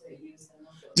necessarily use the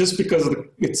notebook?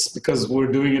 Just because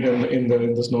we're doing it in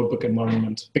this notebook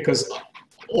environment.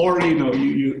 Or I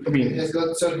mean, It has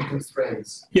got certain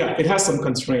constraints. Yeah, it has some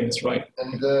constraints, right?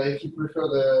 And if you prefer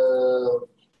the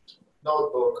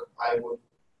notebook, I would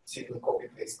simply copy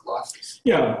paste classes.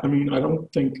 Yeah, I mean, I don't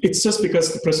think it's just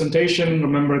because the presentation.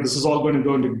 Remember, this is all going to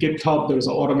go into GitHub. There's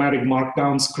automatic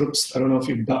markdown scripts. I don't know if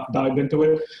you've dived into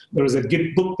it. There is a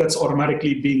Git book that's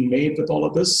automatically being made with all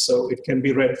of this, so it can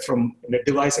be read from in a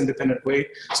device-independent way.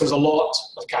 So there's a lot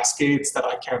of cascades that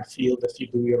I can't field if you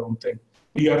do your own thing.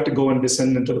 You have to go and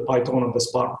descend into the Python or the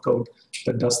Spark code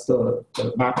that does the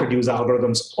MapReduce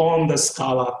algorithms on the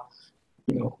Scala,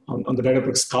 on the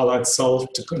Databricks Scala itself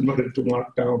to convert it to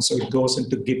Markdown, so it goes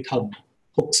into GitHub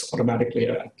hooks automatically.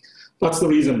 That's the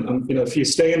reason. If you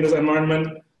stay in this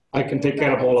environment, I can take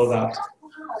care of all of that.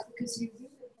 Because you do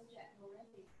the project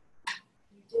already.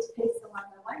 You just paste the one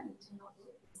by one into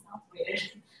notebook. It's not weird.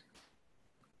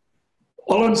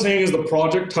 All I'm saying is the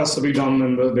project has to be done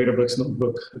in the Databricks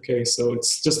notebook. Okay, so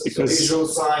it's just because the visual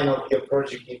sign of your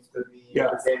project needs to be Yeah.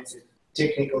 presented.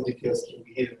 Technical details can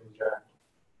be hidden in jar.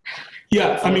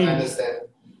 Yeah, So I mean, understand.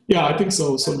 yeah, I think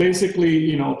so. So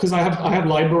basically, because I have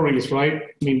libraries, right?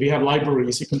 I mean, we have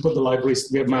libraries. You can put the libraries.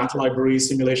 We have math libraries,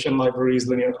 simulation libraries,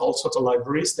 linear, all sorts of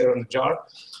libraries. They're in the jar.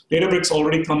 Databricks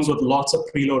already comes with lots of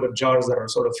preloaded jars that are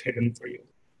sort of hidden for you.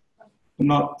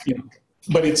 Not,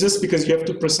 but it's just because you have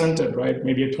to present it, right?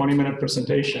 Maybe a 20-minute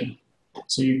presentation.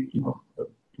 So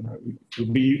it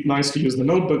would be nice to use the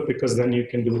notebook because then you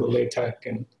can do the LaTeX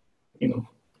and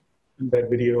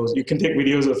embed videos. You can take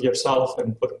videos of yourself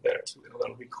and put it there too.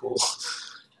 That'll be cool.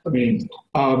 I mean,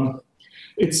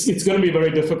 it's going to be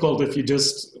very difficult if you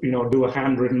just do a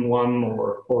handwritten one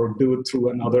or do it through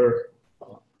another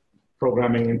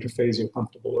programming interface you're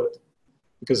comfortable with,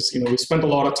 because we spent a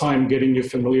lot of time getting you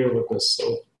familiar with this.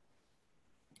 So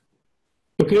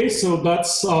okay, so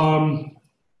that's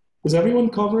is everyone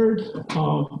covered?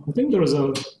 I think there's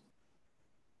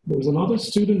another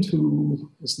student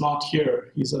who is not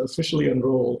here. He's officially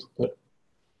enrolled, but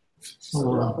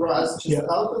Raz, just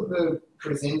out of the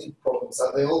presented problems,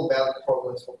 are they all valid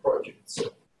problems for projects?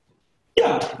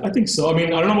 Yeah, I think so. I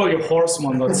mean, I don't know about your horse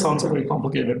one. That sounds very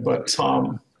complicated, but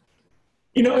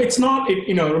it's not.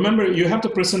 Remember, you have to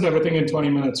present everything in 20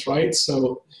 minutes, right?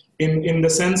 So, in the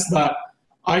sense that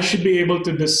I should be able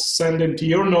to just send into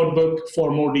your notebook for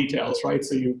more details, right?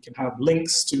 So you can have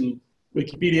links to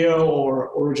Wikipedia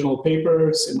or original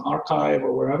papers in archive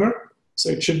or wherever. So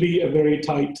it should be a very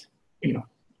tight,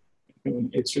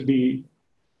 it should be.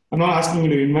 I'm not asking you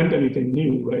to invent anything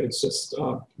new, right? It's just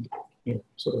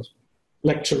sort of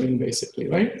lecturing, basically,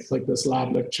 right? It's like this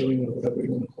lab lecturing or whatever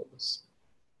you want to call this.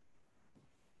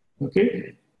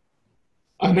 Okay.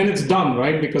 And then it's done,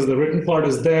 right? Because the written part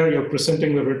is there. You're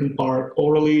presenting the written part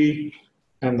orally,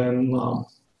 and then,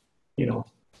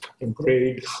 in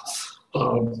grade,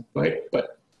 right?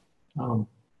 But,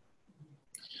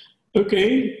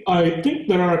 okay, I think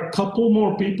there are a couple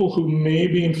more people who may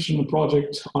be interested in the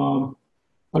project. Are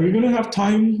you going to have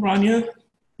time, Rania,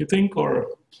 you think?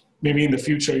 Or maybe in the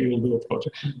future you will do a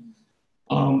project?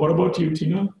 What about you,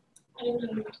 Tina? I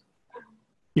don't know.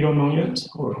 You don't know yet?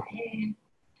 Or?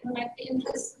 I might be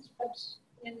interested, but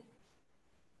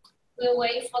we'll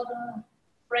wait for the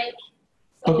break.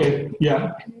 So, okay,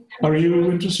 yeah. Are you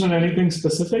interested in anything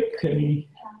specific? Any?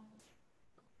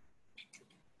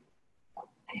 I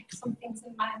have some things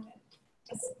in mind,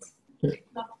 just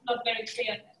not very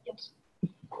clear yet.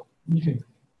 Okay.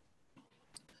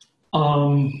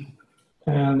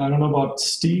 And I don't know about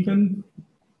Stephen.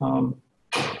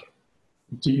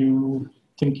 Do you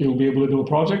think you'll be able to do a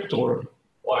project, or?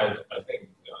 Well, I think,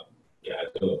 I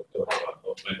do have a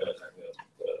better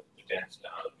the dance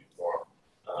now before.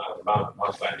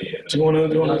 Month idea. Do you want to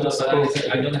just?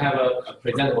 I don't have a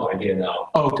presentable idea now.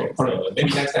 Oh, okay. All right. So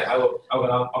maybe next time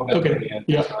I'll get okay. ready and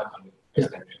yeah. Yeah.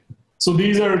 So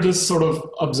these are just sort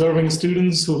of observing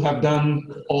students who have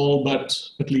done all but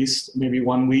at least maybe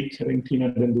 1 week. I think Tina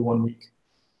didn't do 1 week.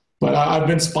 But I've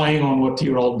been spying on what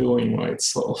you're all doing, right?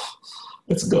 So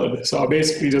it's good. So I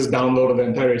basically just downloaded the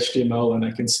entire HTML and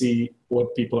I can see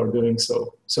what people are doing.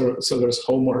 So there's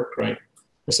homework, right?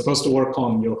 You're supposed to work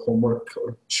on your homework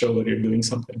or show that you're doing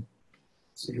something.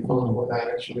 So you want what I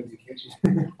actually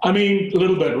executed? I mean, a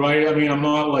little bit, right? I mean, I'm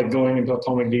not like going into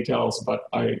atomic details, but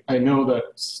I know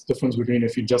that difference between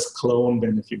if you just cloned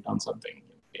and if you've done something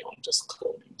beyond just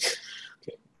cloning.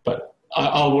 Okay. But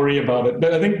I'll worry about it.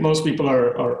 But I think most people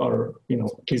are at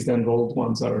least the enrolled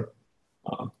ones are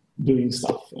doing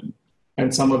stuff.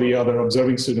 And some of the other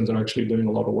observing students are actually doing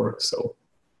a lot of work. So,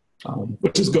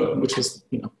 which is good, which is,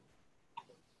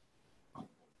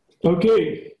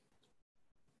 Okay.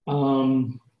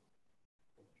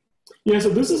 Yeah, so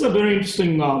this is a very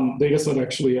interesting data set,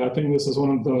 actually. I think this is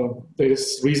one of the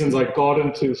reasons I got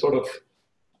into sort of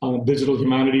digital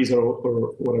humanities or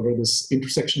whatever, this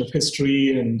intersection of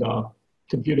history and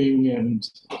computing and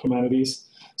humanities.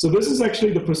 So this is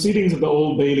actually the proceedings of the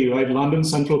Old Bailey, right? London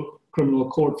Central Criminal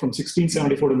Court from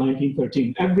 1674 to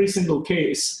 1913. Every single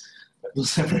case that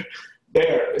was ever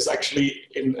there is actually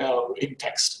in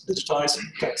text, digitized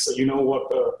text. So you know what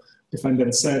the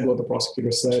defendant said, what the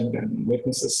prosecutor said, and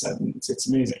witnesses said, and it's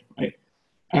amazing, right?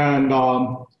 And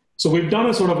so we've done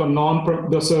a sort of a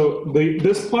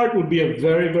this part would be a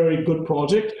very, very good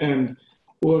project, and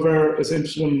whoever is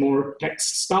interested in more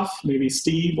text stuff, maybe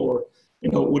Steve or,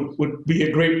 would be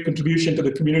a great contribution to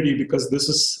the community, because this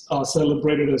is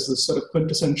celebrated as a sort of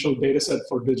quintessential data set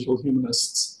for digital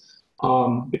humanists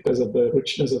because of the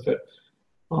richness of it.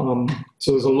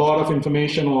 So there's a lot of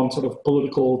information on sort of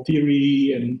political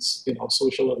theory and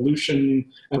social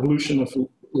evolution of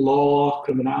law,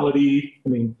 criminality. I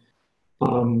mean,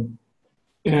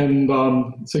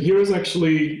 so here is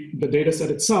actually the data set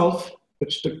itself,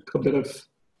 which took a bit of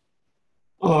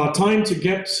time to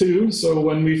get to. So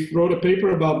when we wrote a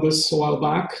paper about this a while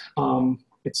back,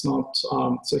 it's not.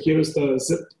 So here's the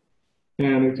zip,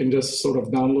 and you can just sort of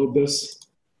download this.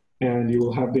 And you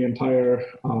will have the entire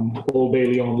Old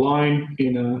Bailey online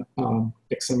in a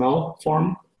XML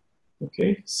form.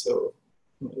 Okay, so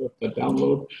let that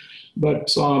download. But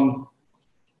so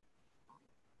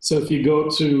if you go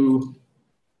to,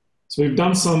 so we've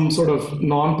done some sort of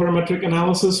non-parametric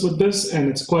analysis with this, and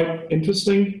it's quite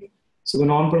interesting. So the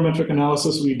non-parametric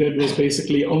analysis we did was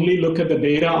basically only look at the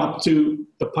data up to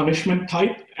the punishment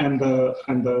type and the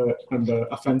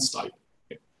offense type.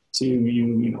 So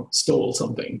you stole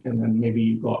something, and then maybe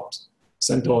you got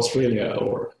sent to Australia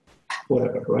or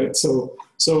whatever, right? So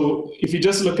if you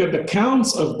just look at the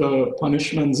counts of the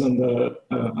punishments and the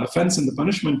offense and the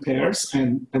punishment pairs,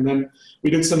 and then we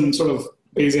did some sort of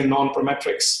Bayesian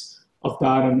non-parametrics of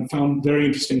that and found very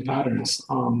interesting patterns.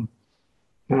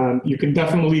 And you can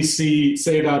definitely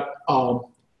say that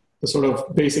the sort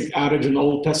of basic adage in the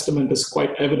Old Testament is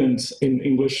quite evident in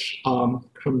English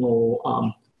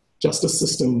criminal justice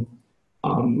system,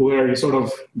 where you sort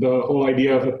of, the whole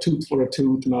idea of a tooth for a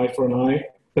tooth, an eye for an eye,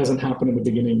 doesn't happen in the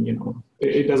beginning,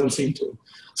 It doesn't seem to.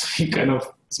 So you kind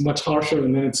of, it's much harsher,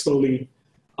 and then it slowly,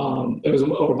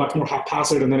 or much more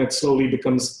haphazard, and then it slowly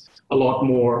becomes a lot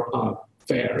more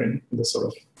fair in the sort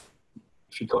of,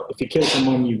 if you kill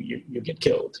someone, you get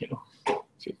killed,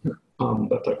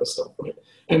 that type of stuff, right?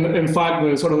 And in fact,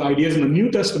 the sort of ideas in the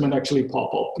New Testament actually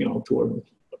pop up, toward the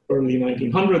early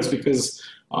 1900s, because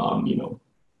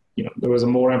there was a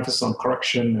more emphasis on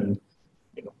correction and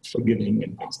forgiving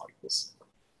and things like this.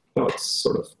 That's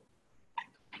sort of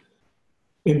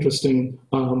interesting,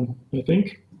 I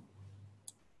think.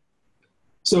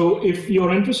 So if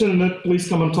you're interested in it, please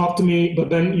come and talk to me, but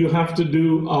then you have to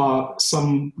do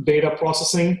some data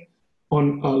processing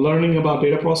on learning about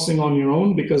data processing on your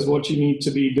own, because what you need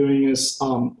to be doing is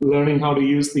learning how to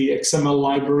use the XML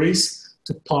libraries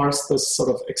to parse this sort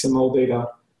of XML data.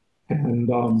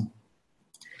 And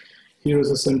here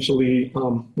is essentially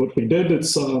what we did.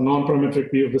 It's a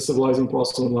non-parametric view of the civilizing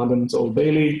process in London's Old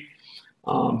Bailey.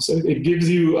 So it gives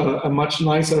you a much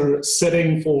nicer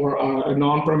setting for a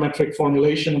non-parametric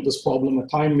formulation of this problem, a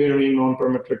time-varying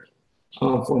non-parametric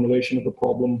formulation of the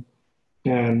problem.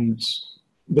 And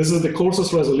this is the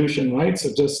coarsest resolution, right? So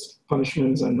just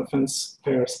punishments and offense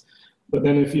pairs. But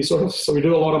then if you so we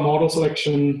do a lot of model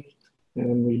selection,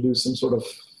 and we do some sort of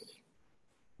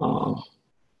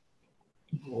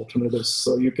alternatives.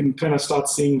 So you can kind of start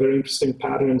seeing very interesting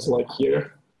patterns like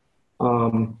here.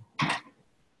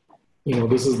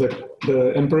 This is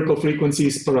the empirical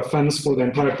frequencies per offense for the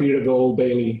entire period of the Old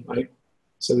Bailey, right?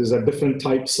 So these are different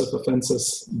types of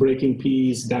offenses: breaking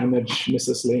peas, damage,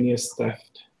 miscellaneous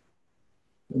theft,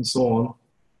 and so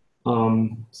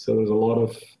on. So there's a lot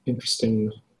of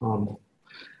interesting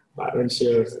patterns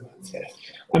here.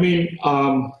 I mean,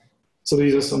 so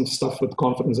these are some stuff with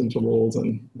confidence intervals,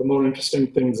 and the more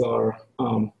interesting things are,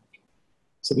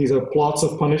 so these are plots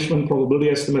of punishment probability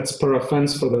estimates per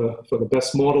offense for the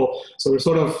best model. So we're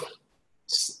sort of,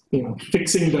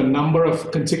 fixing the number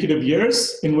of consecutive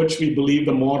years in which we believe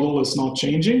the model is not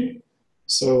changing.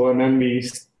 So, and then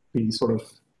we sort of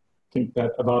think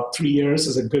that about 3 years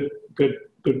is a good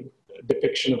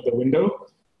depiction of the window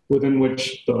within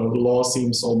which the law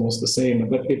seems almost the same,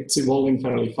 but it's evolving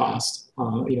fairly fast.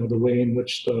 The way in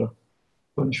which the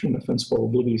punishment offense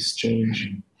probabilities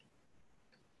change.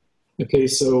 Okay,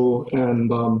 so,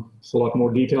 and it's a lot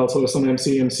more detail. So some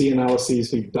MC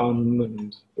analyses we've done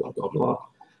and blah, blah, blah.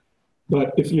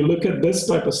 But if you look at this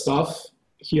type of stuff,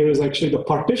 here is actually the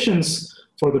partitions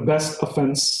for the best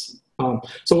offense.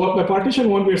 So what by partition,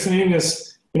 what we're saying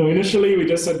is, initially we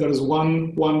just said there is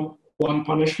one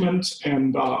punishment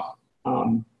and,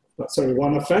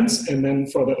 one offense, and then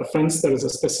for that offense, there is a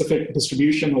specific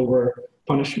distribution over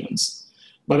punishments.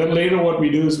 But then later what we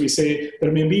do is we say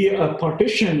there may be a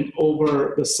partition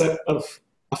over the set of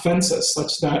offenses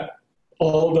such that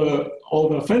all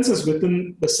the offenses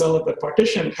within the cell of that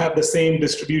partition have the same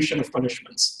distribution of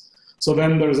punishments. So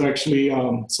then there's actually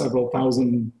several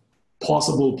thousand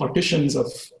possible partitions of,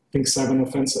 I think, 7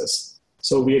 offenses.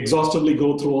 So we exhaustively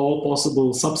go through all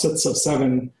possible subsets of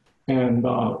 7 and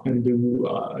do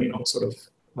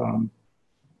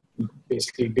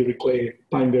basically Dirichlet,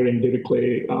 time-varying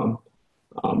Dirichlet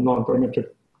non-parametric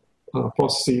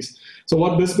processes. So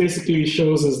what this basically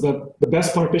shows is that the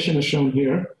best partition is shown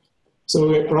here. So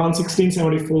around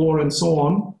 1674 and so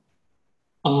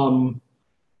on,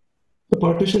 the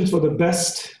partitions for the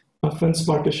best offense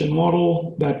partition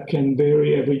model that can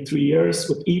vary every 3 years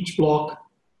with each block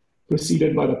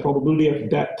preceded by the probability of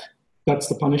death. That's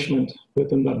the punishment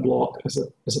within that block as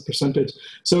a percentage.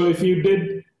 So if you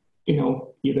did,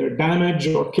 either damage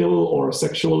or kill or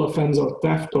sexual offense or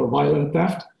theft or violent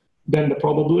theft, then the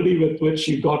probability with which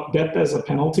you got death as a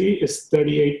penalty is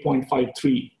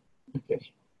 38.53.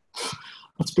 Okay,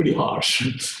 that's pretty harsh.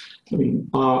 I mean,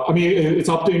 it's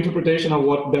up to interpretation of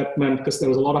what that meant, because there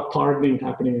was a lot of pardoning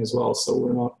happening as well. So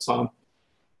we're not,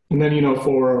 and then, you know,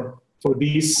 for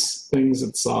these things,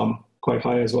 it's quite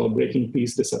high as well, breaking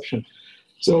peace, deception.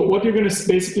 So what you're going to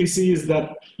basically see is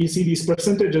that you see these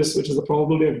percentages, which is the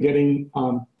probability of getting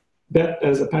death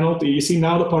as a penalty. You see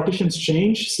now the partitions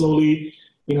change slowly,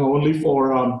 you know, only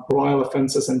for royal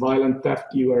offenses and violent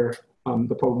theft, you were,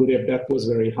 the probability of death was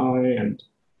very high, and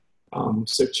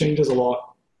so it changes a lot.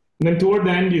 And then toward the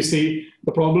end, you see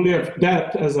the probability of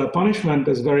death as a punishment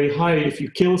is very high if you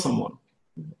kill someone.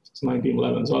 It's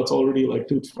 1911, so it's already like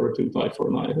 2 for 2, 5 for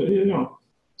 9. You know,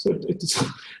 so it's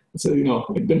you know,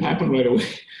 it didn't happen right away.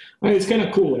 It's kind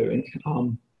of cool, I think.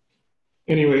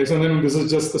 Anyways, and then this is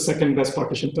just the second best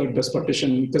partition, third best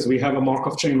partition, because we have a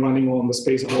Markov chain running on the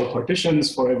space of all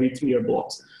partitions for every 3-year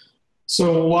blocks.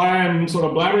 So why I'm sort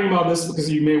of blabbering about this, because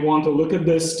you may want to look at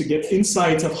this to get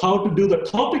insights of how to do the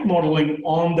topic modeling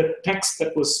on the text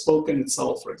that was spoken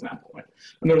itself, for example. Right?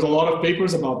 And there's a lot of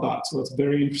papers about that. So it's a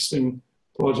very interesting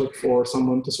project for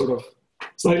someone to sort of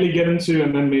slightly get into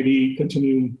and then maybe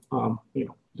continue, you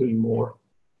know, doing more.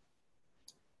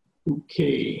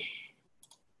 Okay.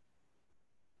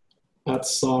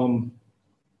 That's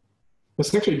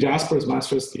actually Jasper's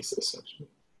master's thesis, actually.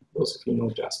 Those of you know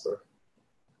Jasper.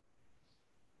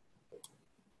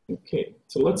 Okay,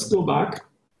 so let's go back.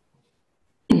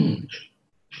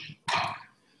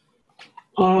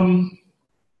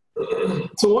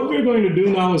 So what we're going to do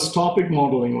now is topic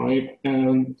modeling, right?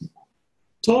 And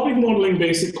topic modeling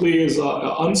basically is an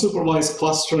unsupervised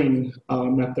clustering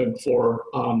method for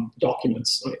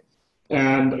documents, right?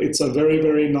 And it's a very,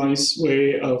 very nice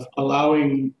way of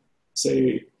allowing,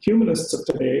 say, humanists of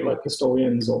today, like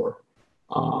historians or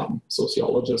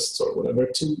sociologists or whatever,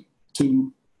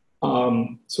 to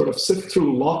sort of sift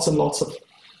through lots and lots of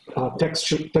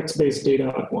text-based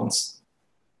data at once.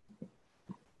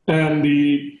 And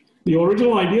the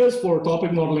original ideas for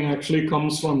topic modeling actually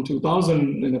comes from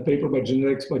 2000 in a paper by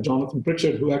Genetics by Jonathan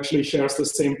Pritchard, who actually shares the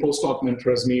same postdoc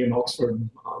mentor as me in Oxford.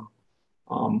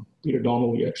 Peter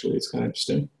Donnelly, actually, it's kind of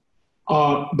interesting.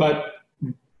 But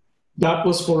that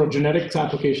was for a genetics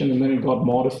application, and then it got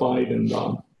modified and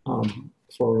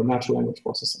for natural language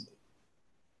processing.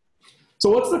 So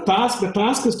what's the task? The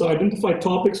task is to identify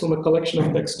topics from a collection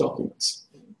of text documents.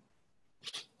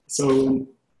 So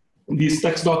these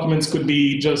text documents could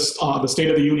be just the State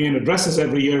of the Union addresses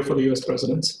every year for the US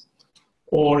presidents.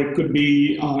 Or it could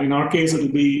be, in our case, it'll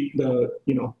be the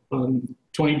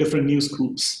 20 different news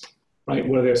groups, right,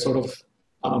 where they're sort of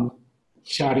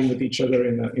chatting with each other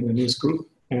in a news group,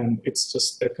 and it's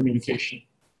just their communication.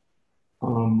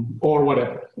 Or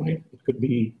whatever, right? It could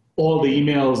be all the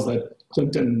emails that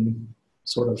Clinton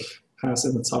sort of has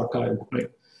in its archive, right?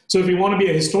 So if you want to be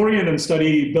a historian and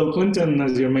study Bill Clinton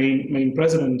as your main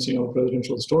president,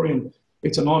 presidential historian,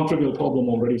 it's a non-trivial problem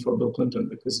already for Bill Clinton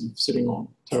because he's sitting on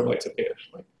terabytes of data,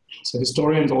 right? So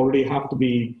historians already have to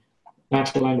be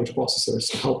natural language processors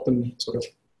to help them sort of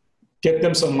get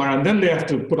them somewhere, and then they have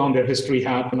to put on their history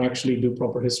hat and actually do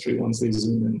proper history once they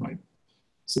zoom in, right?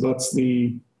 So that's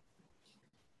the...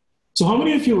 So how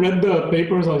many of you read the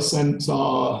papers I sent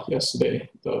yesterday,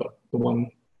 the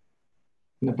one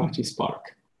in Apache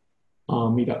Spark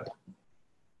meetup?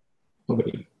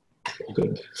 Nobody?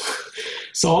 Good.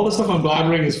 So all the stuff I'm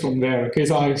blabbering is from there. Okay,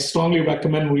 so I strongly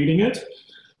recommend reading it.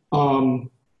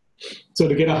 So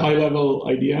to get a high-level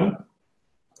idea.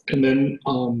 And then,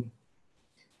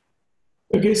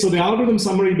 okay, so the algorithm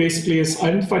summary basically is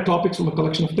identify topics from a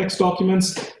collection of text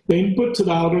documents. The input to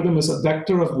the algorithm is a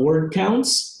vector of word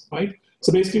counts, right?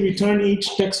 So basically we turn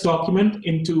each text document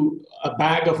into a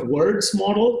bag of words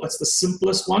model. That's the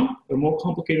simplest one. There are more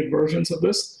complicated versions of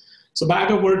this. So bag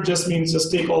of words just means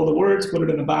just take all the words, put it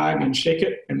in a bag and shake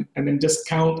it, and then just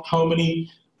count how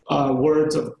many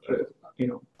words of,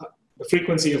 the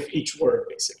frequency of each word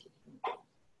basically.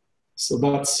 So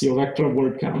that's your vector of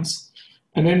word counts.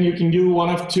 And then you can do one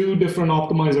of two different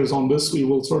optimizers on this. We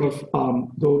will sort of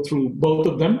go through both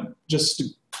of them just to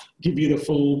give you the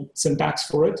full syntax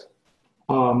for it.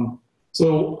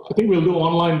 So I think we'll do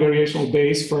online variational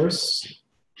Bayes first,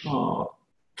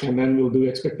 and then we'll do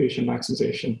expectation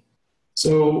maximization.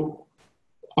 So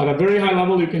at a very high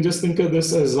level, you can just think of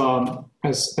this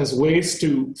as ways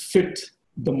to fit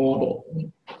the model.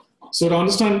 So to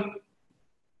understand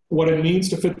what it means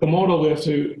to fit the model, we have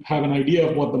to have an idea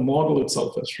of what the model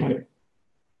itself is, right?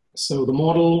 So the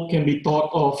model can be thought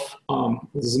of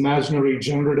as an imaginary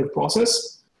generative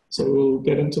process. So we'll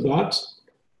get into that.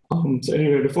 So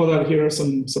anyway, before that, here are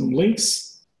some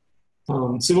links.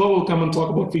 Siva will come and talk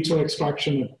about feature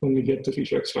extraction when we get to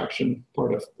feature extraction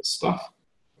part of the stuff.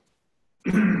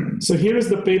 So here is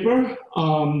the paper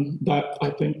that I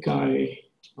think I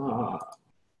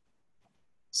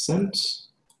sent.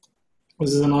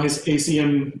 This is a nice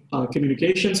ACM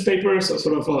communications paper, so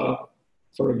sort of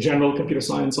for a general computer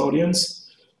science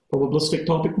audience. Probabilistic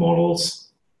topic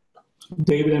models.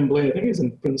 David and Blair, I think he's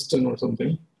in Princeton or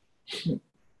something.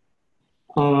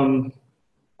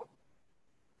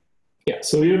 Yeah,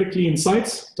 so here are the key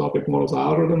insights. Topic models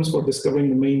are algorithms for discovering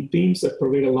the main themes that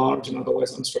pervade a large and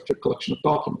otherwise unstructured collection of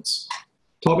documents.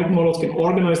 Topic models can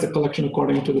organize the collection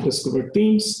according to the discovered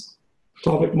themes.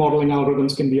 Topic modeling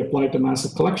algorithms can be applied to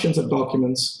massive collections of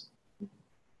documents.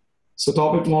 So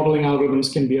topic modeling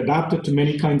algorithms can be adapted to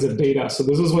many kinds of data. So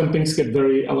this is when things get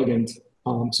very elegant.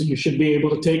 So you should be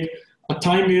able to take a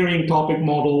time-varying topic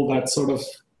model that's sort of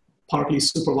partly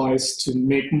supervised to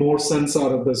make more sense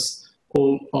out of this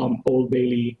Old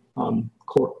Bailey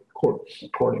court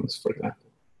recordings, for example.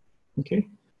 Okay.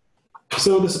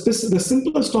 So the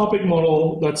simplest topic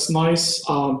model that's nice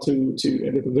with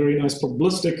a very nice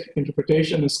probabilistic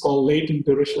interpretation is called latent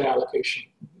Dirichlet allocation.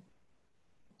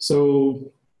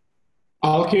 So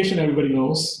allocation, everybody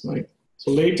knows, right?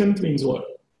 So latent means what?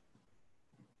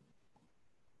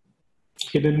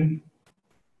 Hidden.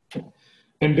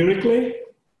 And Dirichlet?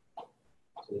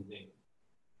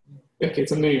 Okay,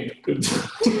 it's a name. Good.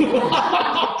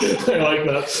 I like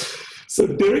that. So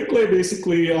Dirichlet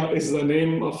basically is the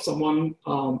name of someone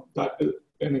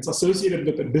and it's associated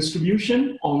with a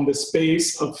distribution on the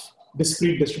space of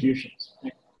discrete distributions.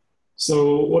 Right?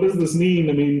 So what does this mean?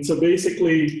 I mean, so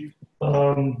basically,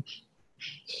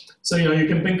 so you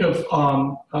can think of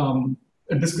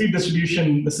a discrete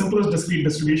distribution. The simplest discrete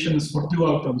distribution is for two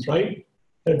outcomes, right?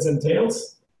 Heads and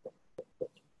tails.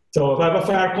 So if I have a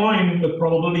fair coin with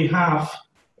probability half,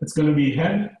 it's going to be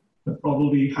head. With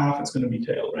probability half, it's going to be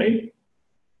tail, right?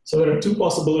 So there are two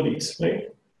possibilities, right?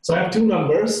 So I have two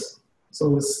numbers.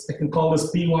 So I can call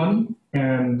this P1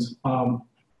 and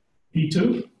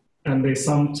P2, and they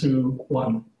sum to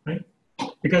 1, right?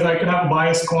 Because I could have a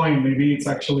biased coin. Maybe it's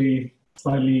actually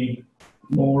slightly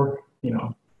more,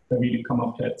 maybe to come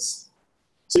up heads.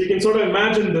 So you can sort of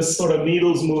imagine this sort of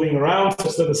needles moving around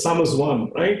such that the sum is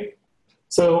 1, right?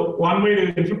 So one way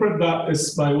to interpret that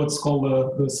is by what's called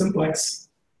the simplex,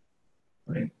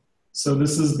 right? So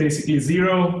this is basically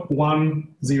 0,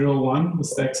 1, 0, 1.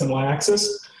 This is the x and y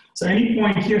axis. So any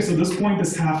point here, so this point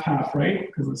is half, half, right?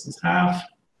 Because this is half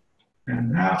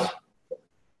and half.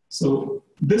 So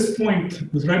this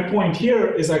point, this red point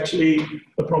here is actually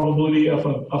the probability of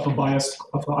an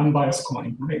unbiased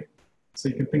coin, right? So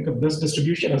you can think of this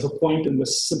distribution as a point in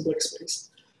this simplex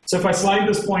space. So if I slide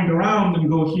this point around and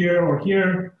go here or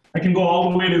here, I can go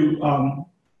all the way to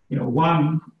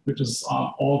 1, which is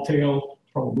all tail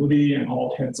probability and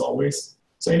all heads always.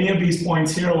 So any of these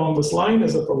points here along this line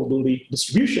is a probability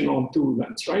distribution on two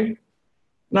events, right?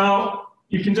 Now,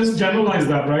 you can just generalize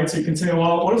that, right? So you can say,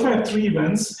 well, what if I have 3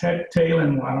 events, head, tail,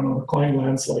 and I don't know, the coin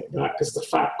lands like that, because the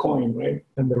fat coin, right?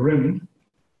 And the rim,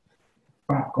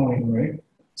 fat coin, right?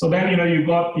 So then, you've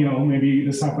got, maybe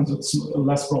this happens with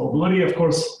less probability. Of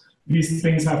course, these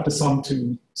things have to sum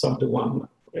to 1,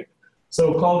 right?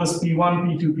 So call this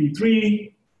P1, P2,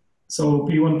 P3. So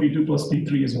P1, P2 plus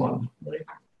P3 is 1, right?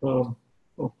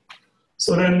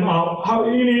 So then how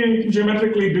you can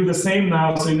geometrically do the same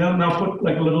now. So you now put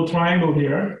like a little triangle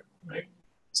here, right?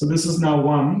 So this is now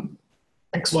 1,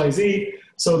 x, y, z.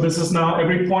 So this is now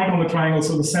every point on the triangle.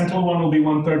 So the central one will be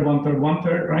 1/3, 1/3,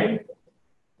 1/3, right?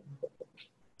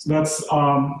 So that's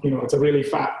it's a really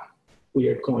fat,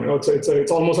 weird coin.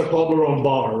 It's almost a Toblerone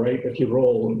bar, right? That you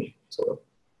roll and sort of.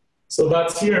 So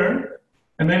that's here.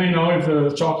 And then, if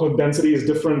the chocolate density is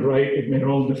different, right, it may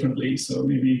roll differently. So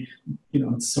maybe,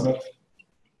 it's sort of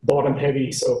bottom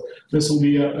heavy. So this will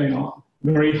be a,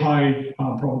 very high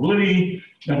probability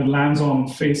that it lands on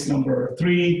face number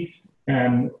 3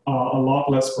 and a lot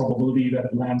less probability that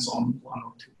it lands on 1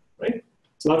 or 2, right?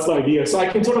 So that's the idea. So I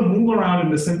can sort of move around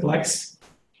in the simplex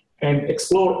and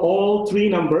explore all 3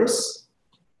 numbers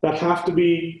that have to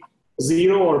be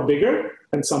 0 or bigger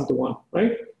and sum to 1,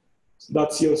 right? So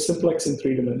that's your simplex in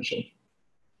 3 dimension.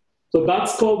 So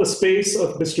that's called the space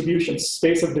of distributions,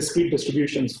 space of discrete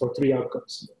distributions for 3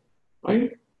 outcomes,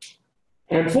 right?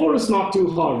 And 4 is not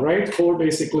too hard, right? 4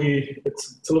 basically,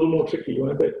 it's a little more tricky,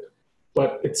 right?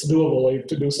 But it's doable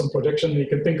to do some projection. You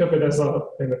can think of it as a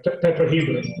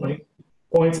tetrahedron, right?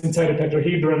 Points inside a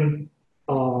tetrahedron,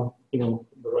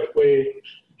 the right way.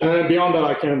 And then beyond that,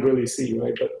 I can't really see,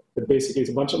 right? But basically,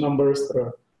 it's a bunch of numbers that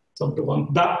are sum to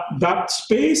 1. That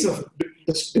space of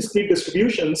discrete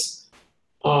distributions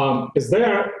is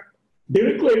there.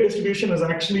 Dirichlet distribution is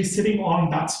actually sitting on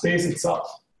that space itself.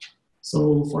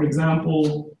 So, for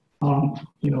example,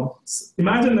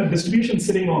 imagine a distribution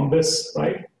sitting on this,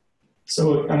 right?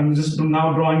 So I'm just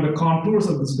now drawing the contours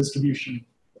of this distribution.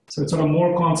 So it's sort of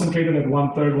more concentrated at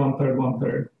 1/3, 1/3,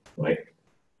 1/3, right?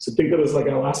 So think of it as like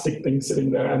an elastic thing sitting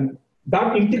there. And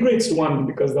that integrates to 1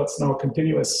 because that's now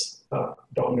continuous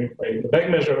dominated by the Beck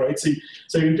measure, right? So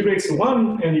it integrates to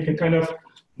 1 and you can kind of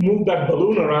move that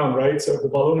balloon around, right? So if the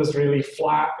balloon is really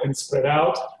flat and spread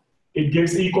out, it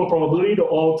gives equal probability to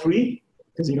all 3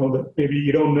 because maybe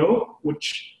you don't know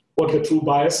what the true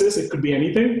bias is. It could be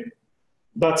anything.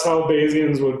 That's how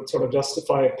Bayesians would sort of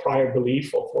justify a prior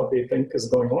belief of what they think is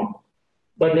going on.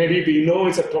 But maybe if you know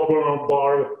it's a Toblerone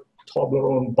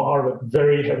bar with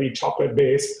very heavy chocolate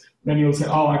base, then you'll say,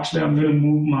 oh, actually, I'm going to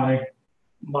move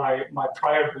my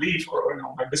prior belief or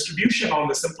my distribution on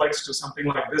the simplex to something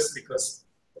like this because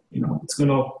it's going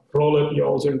to roll it. You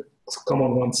also come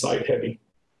on one side heavy.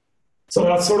 So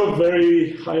that's sort of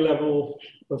very high level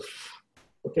of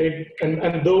okay.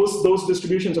 And those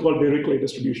distributions are called Dirichlet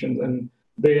distributions, and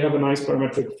they have a nice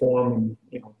parametric form, and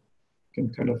you can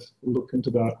kind of look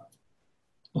into that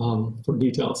for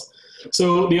details.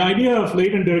 So the idea of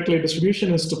latent Dirichlet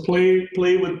distribution is to play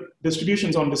with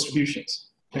distributions on distributions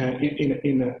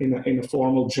in a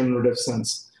formal generative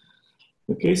sense.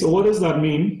 Okay, so what does that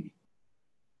mean?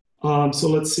 So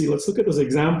let's see. Let's look at this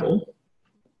example.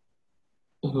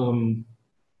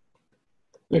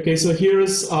 Okay, so here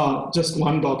is just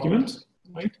one document,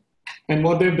 right? And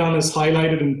what they've done is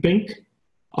highlighted in pink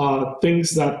things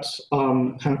that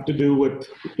have to do with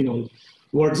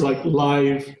words like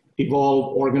live,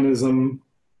 evolve, organism,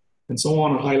 and so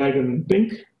on are highlighted in pink,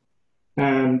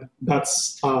 and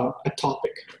that's a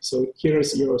topic. So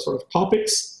here's your sort of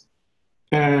topics,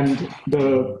 and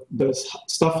the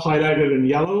stuff highlighted in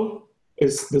yellow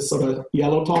is this sort of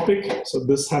yellow topic. So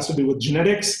this has to do with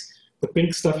genetics. The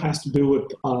pink stuff has to do with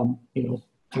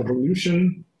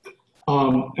evolution,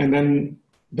 and then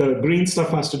the green stuff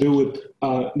has to do with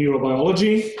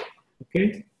neurobiology.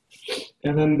 Okay.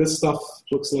 And then this stuff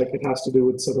looks like it has to do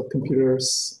with sort of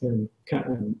computers and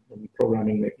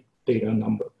programming data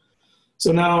number.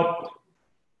 So now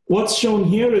what's shown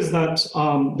here is that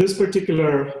this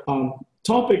particular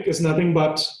topic is nothing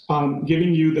but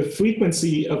giving you the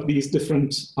frequency of these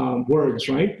different words,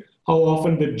 right? How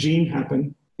often did gene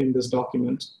happen in this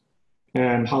document?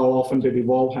 And how often did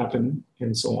evolve happen?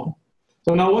 And so on.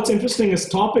 So now what's interesting is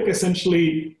topic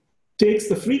essentially takes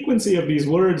the frequency of these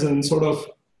words and sort of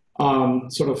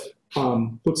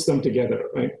puts them together,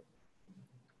 right?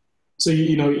 So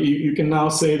you can now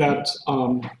say that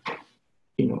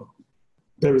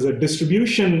there is a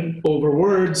distribution over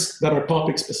words that are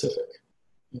topic specific,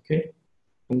 okay?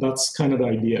 And that's kind of the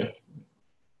idea.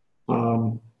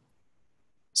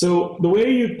 So the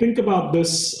way you think about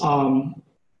this,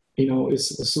 is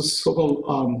this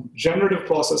so-called generative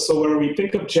process. So where we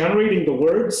think of generating the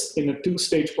words in a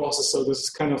 2-stage process. So this is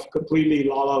kind of completely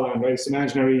la-la land, right? It's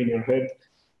imaginary in your head,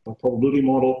 a probability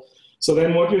model. So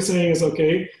then what you're saying is,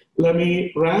 okay, let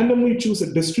me randomly choose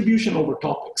a distribution over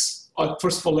topics.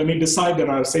 First of all, let me decide that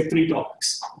I'll say 3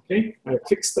 topics, okay? I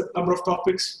fix the number of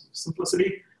topics,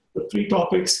 simplicity, the 3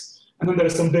 topics, and then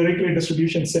there's some Dirichlet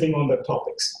distribution sitting on the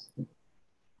topics.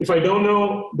 If I don't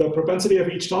know the propensity of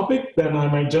each topic, then I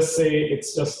might just say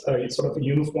it's just a sort of a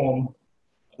uniform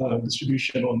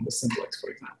distribution on the simplex, for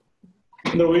example.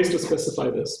 And there are ways to specify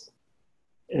this.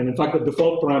 And in fact, the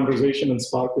default parameterization in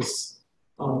Spark is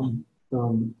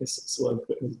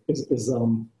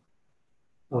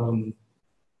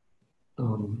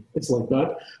it's like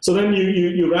that. So then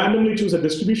you randomly choose a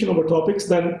distribution over topics.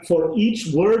 Then for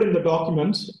each word in the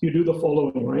document, you do the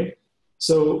following, right?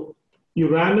 So you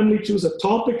randomly choose a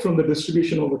topic from the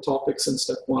distribution over topics in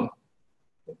step 1.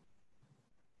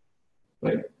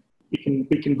 Right?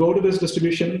 We can go to this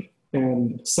distribution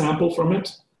and sample from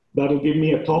it. That'll give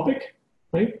me a topic,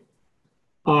 right?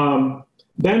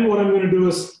 Then what I'm going to do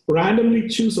is randomly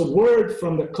choose a word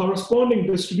from the corresponding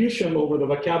distribution over the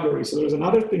vocabulary. So there's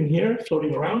another thing here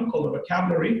floating around called the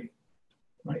vocabulary,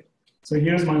 right? So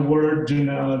here's my word, gene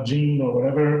or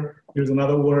whatever. Here's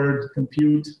another word,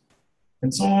 compute,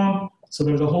 and so on. So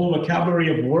there's a whole vocabulary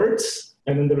of words,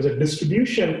 and then there's a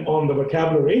distribution on the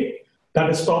vocabulary that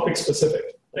is topic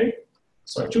specific, right?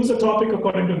 So I choose a topic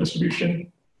according to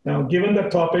distribution. Now, given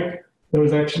that topic, there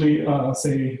is actually,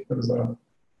 say, there's a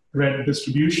red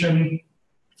distribution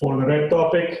for the red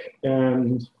topic,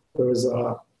 and there's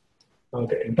a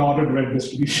dotted red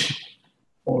distribution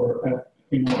for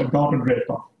a dotted red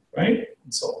topic, right?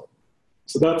 And so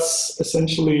that's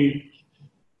essentially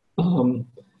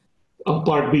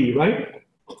part B, right?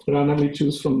 Randomly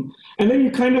choose from, and then you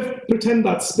kind of pretend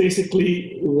that's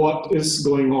basically what is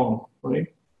going on, right?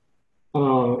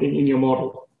 in your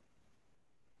model.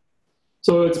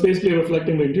 So it's basically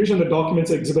reflecting the intuition that documents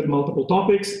exhibit multiple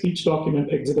topics. Each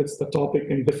document exhibits the topic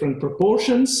in different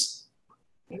proportions.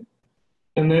 Okay?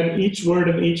 And then each word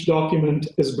in each document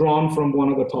is drawn from one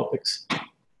of the topics.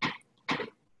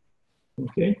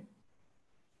 Okay.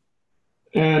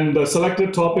 And the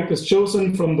selected topic is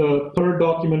chosen from the per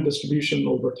document distribution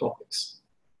over topics.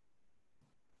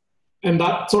 And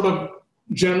that sort of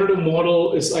generative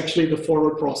model is actually the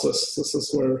forward process. This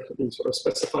is where we sort of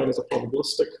specified as a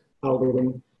probabilistic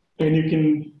algorithm. And you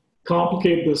can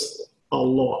complicate this a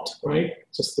lot, right?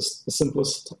 Just the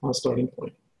simplest starting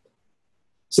point.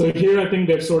 So here I think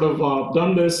they've sort of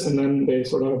done this, and then they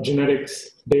sort of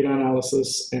genetics, data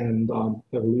analysis, and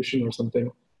evolution or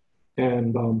something.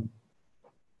 And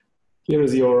here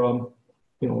is your,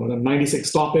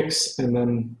 96 topics, and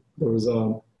then there is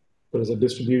a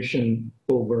distribution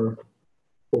over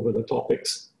the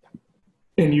topics.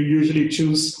 And you usually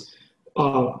choose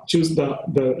you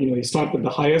start with the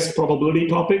highest probability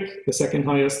topic, the second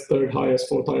highest, third highest,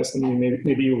 fourth highest, and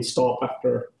maybe you'll stop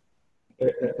after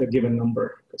a given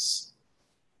number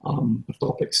of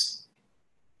topics.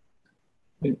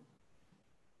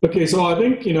 Okay, so I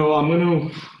think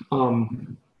I'm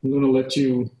gonna let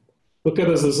you look at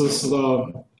this. This is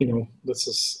this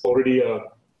is already a.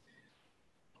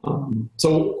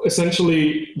 So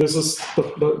essentially, this is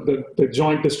the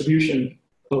joint distribution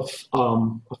of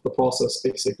the process,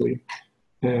 basically,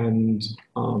 and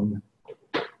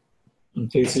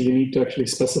okay, so you need to actually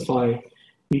specify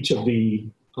each of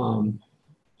the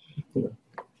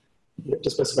you have to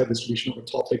specify distribution over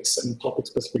topics and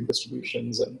topic-specific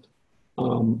distributions, and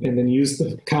then use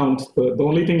the count. The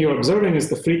only thing you're observing is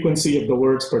the frequency of the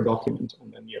words per document,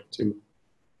 and then you have to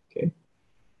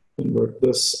invert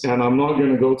this. And I'm not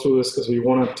going to go through this because we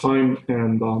won't have time.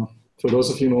 And for those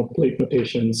of you who know plate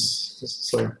notations, this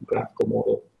is a graphical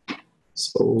model.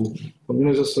 So I'm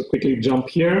going to just quickly jump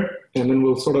here, and then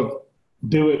we'll sort of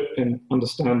do it and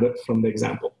understand it from the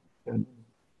example. And,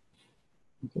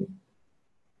 okay.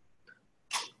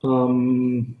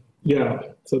 Yeah,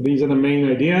 so these are the main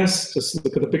ideas. Just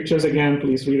look at the pictures again.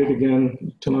 Please read it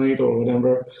again tonight or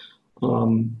whatever.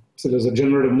 So there's a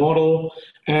generative model,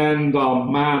 and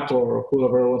Matt or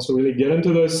whoever wants to really get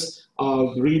into this,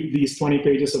 read these 20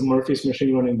 pages of Murphy's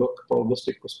machine learning book,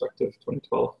 Probabilistic Perspective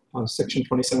 2012, section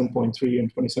 27.3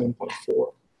 and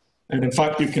 27.4. And in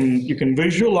fact, you can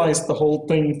visualize the whole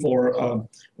thing for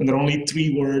when there are only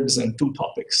 3 words and 2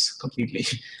 topics completely,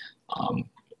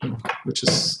 which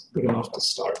is good enough to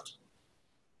start.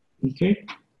 Okay.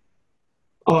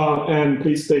 And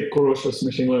please take Korosha's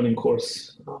machine learning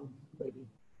course. Maybe.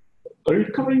 Are you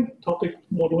covering topic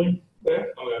modeling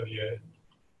there? Oh, LBA.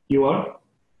 You are?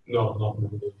 No, not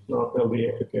LBA. Not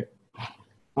LBA, okay.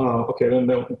 Okay, then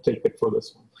they'll take it for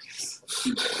this one.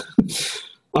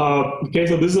 Okay,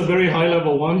 so this is a very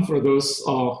high-level one for those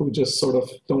who just sort of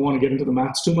don't want to get into the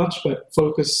maths too much, but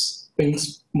focus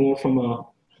things more from a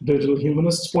digital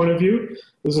humanist's point of view.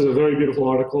 This is a very beautiful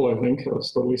article, I think. I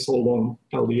was totally sold on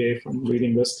LDA from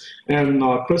reading this. And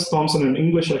Chris Thompson in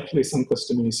English actually sent this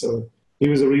to me, so he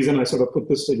was the reason I sort of put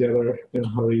this together in a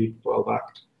hurry a while back.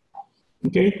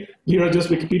 Okay, here are just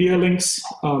Wikipedia links,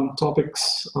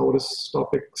 topics, what is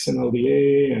topics in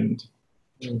LDA, and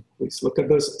please look at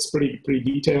this. It's pretty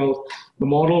detailed. The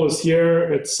model is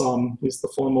here. It's the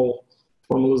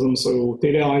formalism. So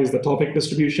theta I is the topic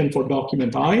distribution for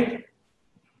document I,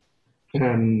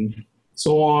 and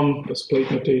so on. There's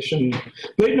plate notation.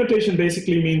 Plate notation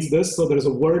basically means this. So there's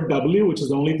a word W, which is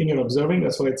the only thing you're observing.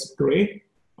 That's why it's gray,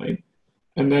 right?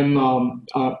 And then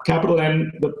capital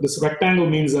N, this rectangle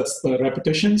means that's the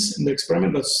repetitions in the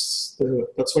experiment. That's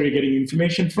where you're getting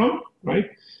information from,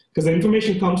 right? Because the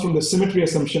information comes from the symmetry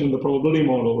assumption in the probability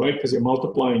model, right? Because you're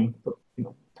multiplying the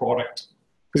product.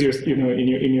 Because in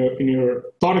your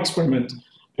thought experiment,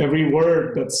 every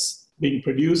word that's being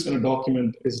produced in a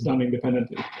document is done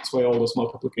independently. That's why all those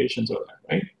multiplications are there,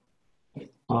 right?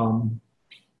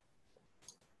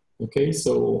 Okay,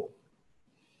 so.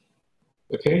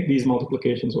 Okay, these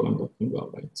multiplications, what I'm talking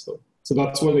about, right? So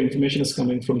that's where the information is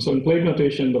coming from. So in plate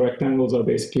notation, the rectangles are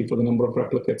basically for the number of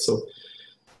replicates.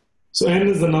 So N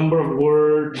is the number of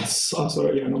words,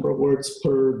 number of words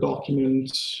per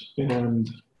document, and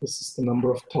this is the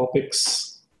number of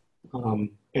topics,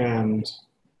 and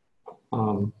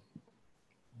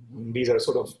these are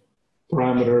sort of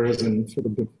parameters, and for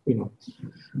the we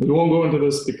won't go into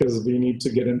this because we need to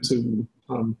get into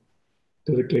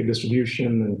Dirichlet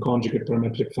distribution and conjugate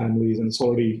parametric families, and it's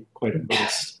already quite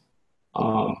advanced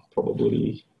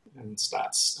probability and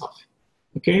stats stuff.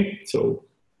 Okay, so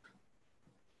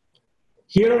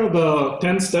here are the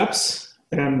 10 steps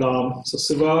And so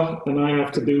Siva and I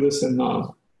have to do this in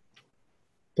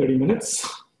 30 minutes.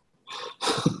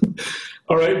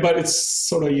 All right, but it's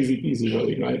sort of easy peasy,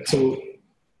 really, right? So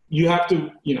you have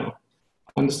to,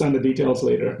 understand the details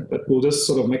later, but we'll just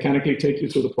sort of mechanically take you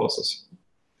through the process.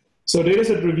 So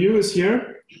dataset review is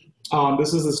here.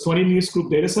 This is this 20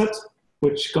 newsgroup dataset,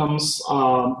 which comes,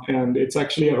 and it's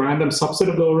actually a random subset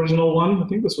of the original one. I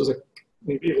think this was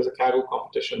maybe it was a Kaggle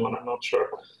competition one, I'm not sure.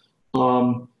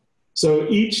 So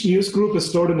each newsgroup is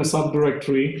stored in a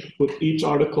subdirectory with each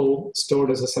article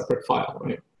stored as a separate file,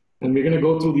 right? And we're going to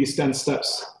go through these 10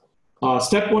 steps.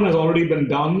 Step 1 has already been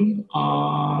done.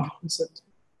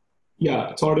 Yeah,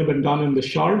 it's already been done in the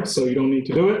shard, so you don't need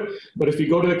to do it. But if you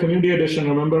go to the community edition,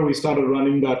 remember we started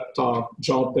running that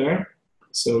job there.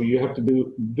 So you have to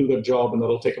do the job, and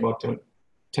that'll take about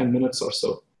 10 minutes or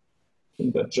so. I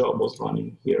think that job was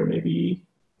running here, maybe.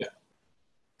 Yeah.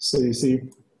 So you see,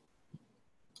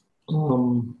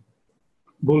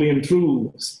 Boolean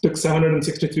true took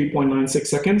 763.96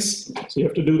 seconds. So you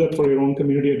have to do that for your own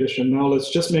community edition. Now let's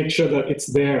just make sure that it's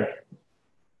there.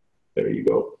 There you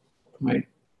go, right?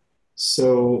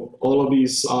 So all of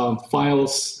these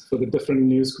files for the different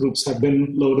news groups have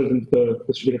been loaded into the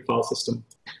distributed file system.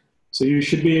 So you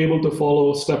should be able to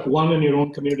follow step 1 in your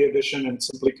own community edition and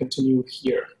simply continue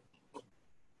here.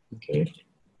 Okay.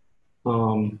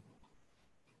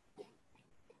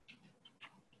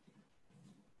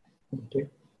 Okay.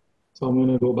 So I'm going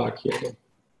to go back here.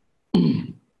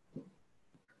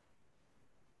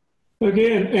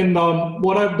 Okay, and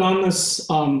what I've done is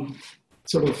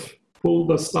sort of pull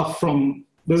the stuff from,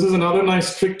 this is another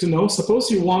nice trick to know. Suppose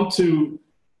you want to,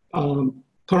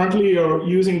 currently you're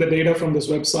using the data from this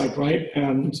website, right?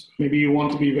 And maybe you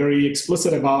want to be very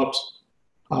explicit about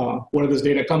where this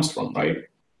data comes from, right?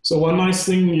 So one nice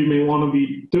thing you may want to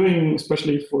be doing,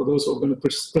 especially for those who are going to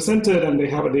present it and they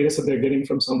have a data set they're getting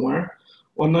from somewhere,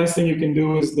 one nice thing you can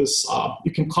do is this,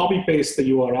 you can copy paste the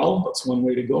URL, that's one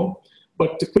way to go.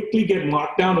 But to quickly get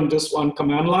Markdown in just one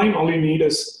command line, all you need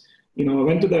is, I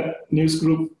went to that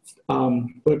newsgroup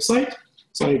website.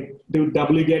 So I do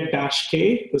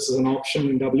wget-k. This is an option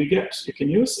in wget you can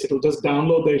use. It'll just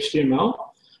download the HTML.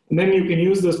 And then you can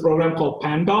use this program called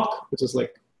pandoc, which is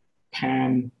like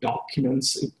pan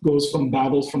documents. It goes from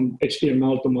Babel, from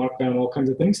HTML to Markdown, all kinds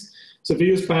of things. So if you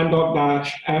use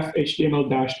pandoc-f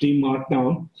HTML-d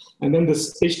Markdown, and then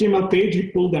this HTML page you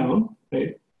pull down,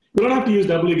 right? You don't have to use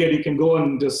wget. You can go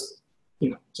and just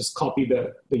copy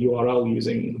the URL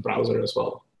using the browser as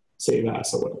well, save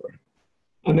as or whatever.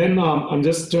 And then I'm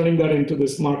just turning that into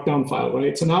this Markdown file,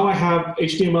 right? So now I have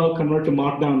HTML convert to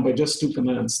Markdown by just 2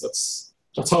 commands.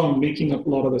 That's how I'm making up a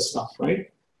lot of this stuff,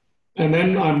 right? And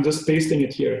then I'm just pasting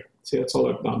it here. See, that's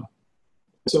all I've done.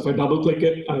 So if I double click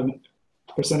it, I'm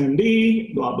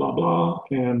 %md, blah, blah, blah,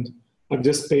 and I've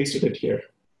just pasted it here.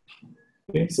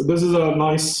 Okay, so this is a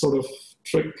nice sort of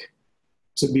trick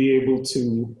to be able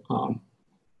to,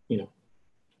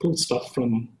 pull stuff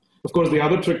from. Of course, the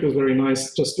other trick is very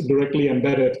nice, just to directly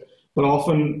embed it. But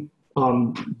often,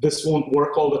 this won't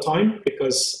work all the time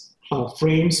because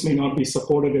frames may not be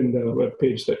supported in the web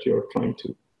page that you're trying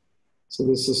to. So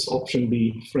this is option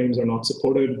B. Frames are not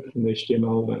supported in the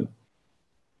HTML. Then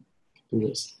do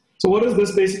this. So what is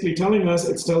this basically telling us?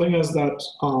 It's telling us that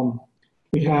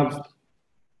we have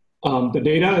the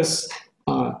data is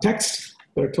text.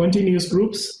 There are 20 news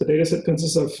groups. The data set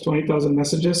consists of 20,000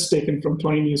 messages taken from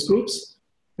 20 news groups.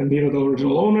 And these are the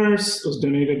original owners. It was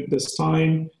donated this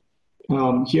time.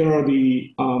 Here are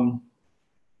the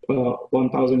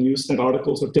 1,000 Usenet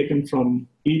articles are taken from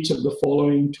each of the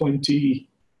following 20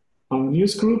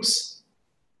 news groups.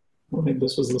 Okay,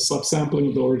 this was the subsampling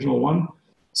of the original one.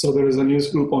 So there is a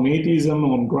news group on atheism,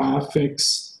 on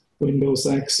graphics, Windows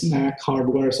X, Mac,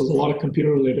 hardware. So there's a lot of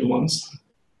computer-related ones.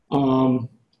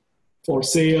 For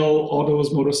sale,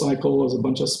 autos, motorcycle, there's a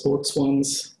bunch of sports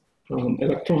ones,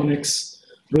 electronics,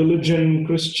 religion,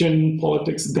 Christian,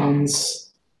 politics,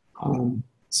 guns,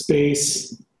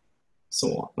 space, so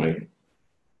on, right?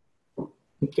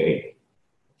 Okay.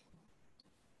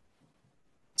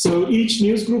 So each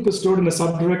news group is stored in a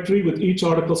subdirectory with each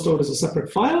article stored as a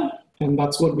separate file, and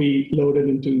that's what we loaded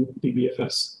into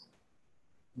DBFS.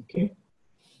 Okay.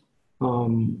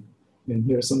 And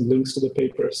here are some links to the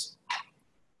papers.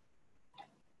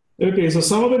 Okay, so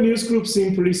some of the news groups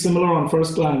seem pretty similar on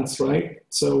first glance, right?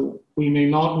 So we may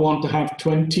not want to have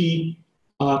 20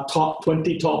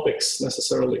 topics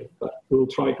necessarily, but we'll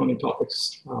try 20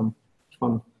 topics.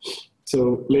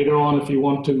 So later on, if you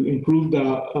want to improve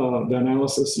the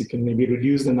analysis, you can maybe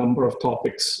reduce the number of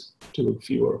topics to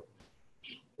fewer.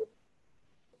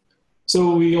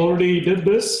 So we already did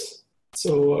this.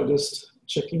 So I'll just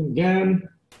checking again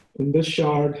in this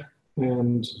shard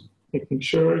and making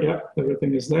sure, yeah,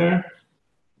 everything is there.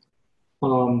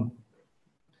 So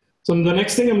the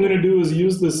next thing I'm going to do is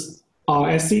use this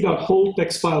sc.hold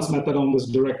text files method on this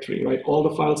directory, right? All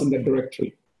the files in that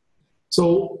directory. So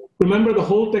remember, the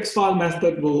hold text file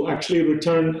method will actually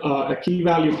return a key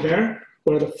value pair,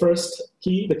 where the first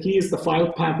key, the key is the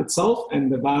file path itself,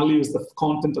 and the value is the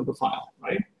content of the file,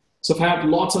 right? So if I have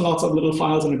lots and lots of little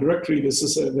files in a directory, this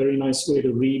is a very nice way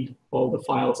to read all the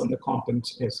files and the content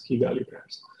as key value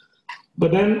pairs.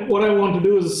 But then what I want to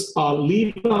do is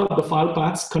leave out the file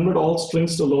paths, convert all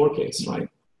strings to lowercase, right?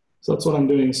 So that's what I'm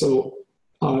doing. So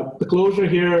the closure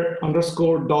here,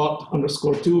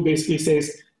 _dot_2 basically says,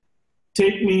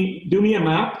 do me a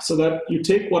map so that you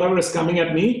take whatever is coming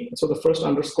at me, so the first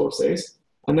underscore says,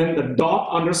 and then the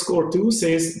dot_2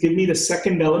 says, give me the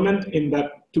second element in that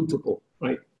two tuple,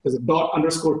 right? Because the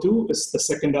dot_2 is the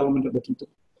second element of the two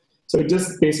tuple. So it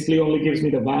just basically only gives me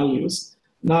the values.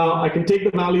 Now I can take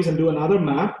the values and do another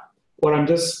map where I'm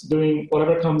just doing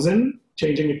whatever comes in,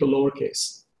 changing it to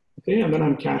lowercase, okay? And then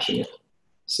I'm caching it.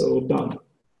 So done,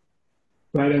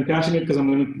 right? I'm caching it because I'm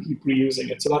going to keep reusing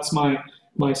it. So that's my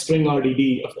string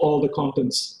RDD of all the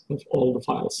contents of all the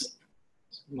files.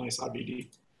 Nice RDD.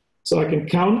 So I can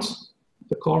count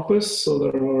the corpus. So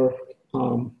there are,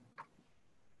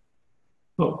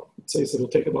 it says it'll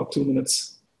take about 2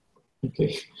 minutes.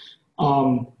 Okay.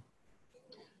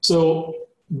 So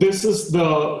this is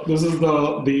the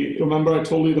remember I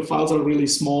told you the files are really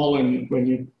small, and when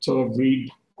you sort of read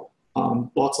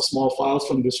lots of small files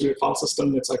from the distributed file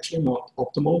system, it's actually not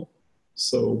optimal.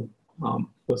 So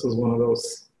this is one of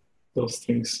those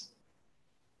things.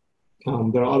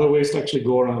 There are other ways to actually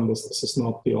go around this. This is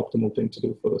not the optimal thing to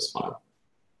do for this file,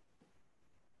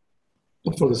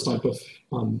 for this type of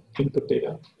input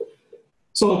data.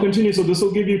 So I'll continue. So this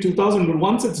will give you 2000, but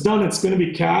once it's done, it's going to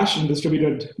be cached and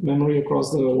distributed memory across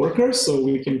the workers, so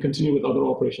we can continue with other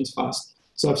operations fast.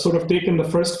 So I've sort of taken the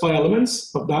first 5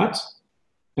 elements of that,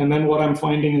 and then what I'm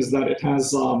finding is that it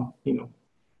has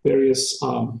various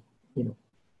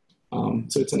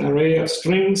so it's an array of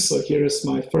strings. So here is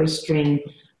my first string,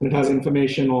 and it has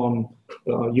information on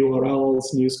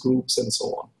URLs, newsgroups, and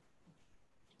so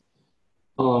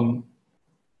on.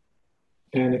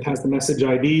 And it has the message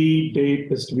ID, date,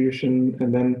 distribution,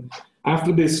 and then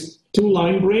after this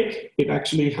 2-line break, it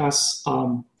actually has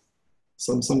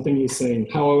something he's saying.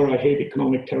 However, I hate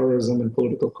economic terrorism and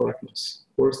political correctness.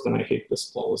 Worse than I hate this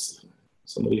policy.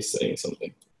 Somebody's saying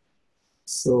something.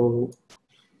 So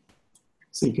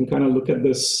you can kind of look at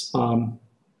this,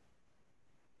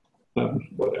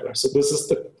 whatever. So this is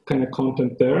the kind of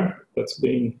content there that's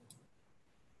being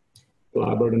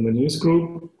blabbered in the news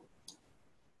group.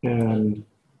 And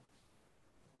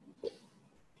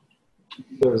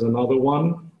there's another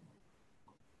one.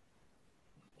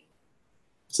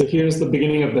 So here's the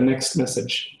beginning of the next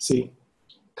message. See,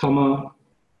 comma,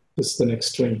 this is the next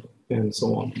string, and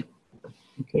so on.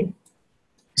 Okay.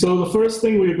 So the first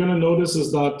thing we're going to notice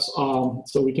is that,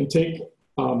 so we can take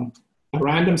a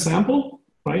random sample,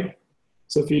 right?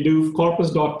 So if you do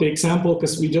corpus.takeSample,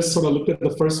 because we just sort of looked at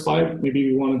the first 5,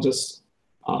 maybe we want to just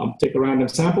take a random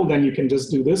sample, then you can just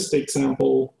do this, take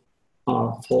sample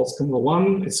false,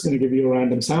 1. It's going to give you a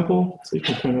random sample. So you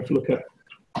can kind of look at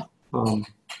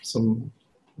some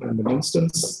random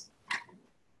instance.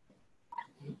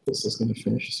 This is going to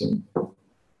finish soon.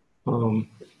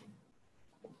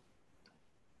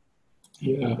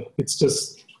 Yeah, it's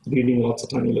just reading lots of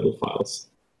tiny little files.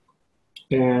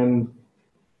 And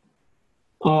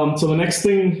so the next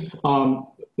thing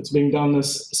that's being done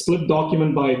is split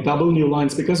document by double new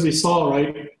lines, because we saw,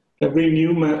 right, every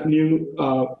new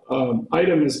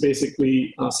item is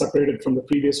basically separated from the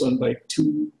previous one by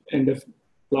 2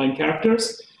 end-of-line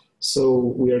characters. So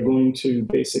we are going to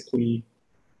basically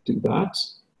do that.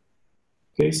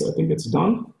 Okay, so I think it's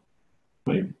done,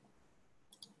 right?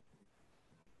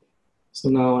 So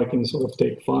now I can sort of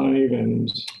take 5, and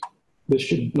this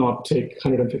should not take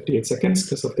 158 seconds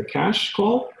because of the cache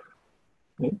call.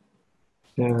 Right?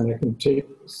 And I can take,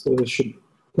 so this should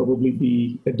probably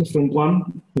be a different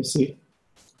one, you see.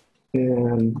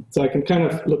 And so I can kind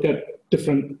of look at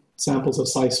different samples of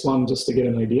size 1 just to get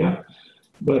an idea.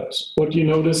 But what you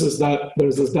notice is that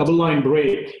there's this double line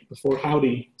break before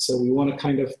howdy. So we want to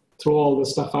kind of throw all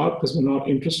this stuff out because we're not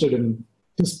interested in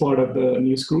this part of the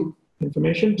news group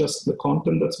information, just the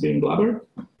content that's being blabbered.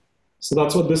 So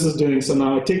that's what this is doing. So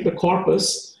now I take the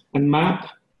corpus and map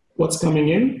what's coming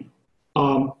in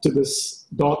to this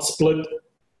dot split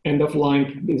end of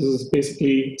line. This is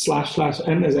basically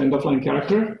 //n as end of line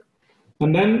character.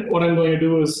 And then what I'm going to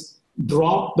do is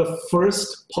drop the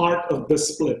first part of this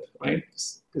split, right?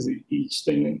 Because each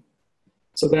thing.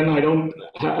 So then I don't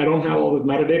have all the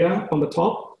metadata on the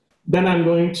top. Then I'm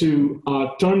going to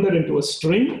turn that into a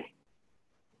string,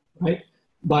 right?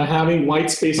 By having white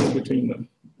spaces between them.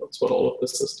 That's what all of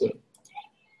this is doing.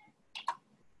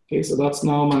 Okay, so that's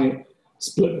now my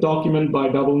split document by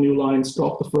double new lines,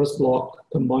 drop the first block,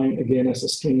 combine again as a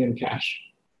string and cache.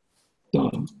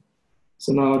 Done.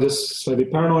 So now just slightly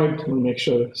paranoid, we'll make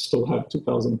sure I still have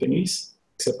 2000 thingies,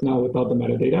 except now without the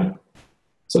metadata.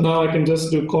 So now I can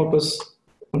just do corpus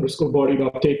underscore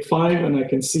body.take 5, and I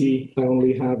can see I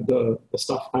only have the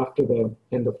stuff after the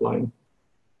end of line.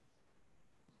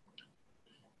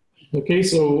 Okay,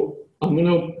 so I'm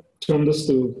gonna turn this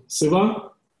to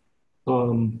Siva.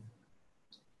 So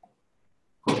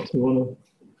we want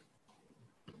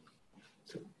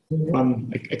to run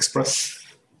like Express.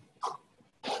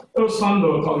 It was fun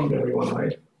though, talking to everyone,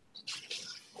 right?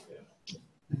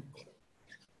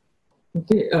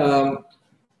 Okay,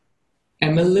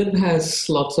 MLlib has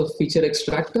lots of feature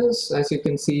extractors, as you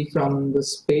can see from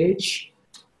this page.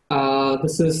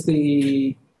 This is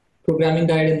the programming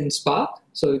guide in Spark,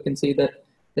 so you can see that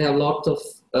they have lots of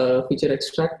feature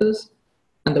extractors.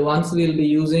 And the ones we'll be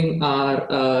using are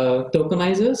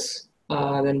tokenizers,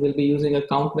 then we'll be using a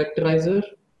count vectorizer,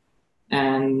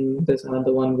 and there's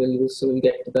another one we'll use, so we'll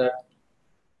get to that.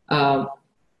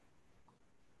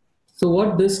 So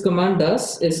what this command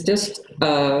does is just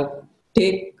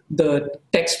take the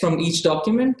text from each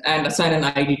document and assign an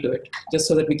ID to it, just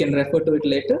so that we can refer to it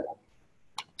later.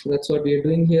 So that's what we're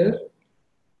doing here.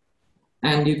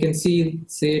 And you can see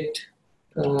it,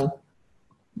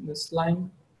 this line.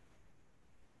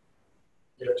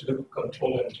 You have to do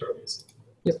control enter, basically.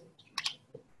 Yep.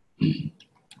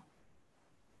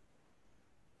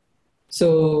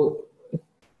 So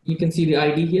you can see the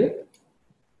ID here.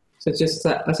 So it's just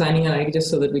assigning an ID just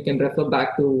so that we can refer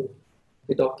back to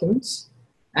the documents.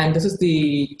 And this is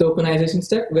the tokenization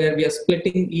step where we are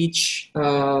splitting each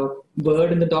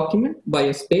word in the document by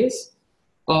a space.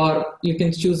 Or you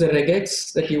can choose a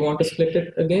regex that you want to split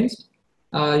it against.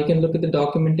 You can look at the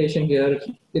documentation here.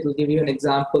 It will give you an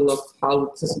example of how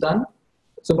this is done.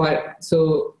 So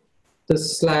the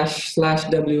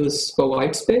 //w is for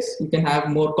white space. You can have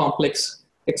more complex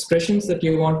expressions that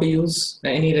you want to use,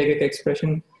 any regex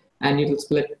expression, and you will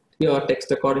split your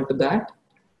text according to that.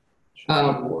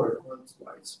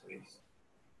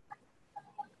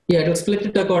 Yeah, it will split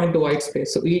it according to white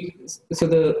space. So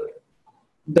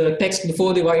the text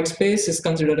before the white space is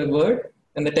considered a word,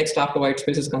 and the text after white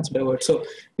space is considered a word. So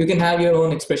you can have your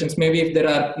own expressions. Maybe if there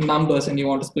are numbers and you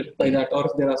want to split by that, or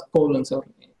if there are colons or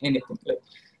anything like.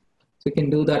 So you can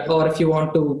do that, or if you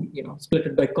want to, split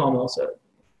it by commas.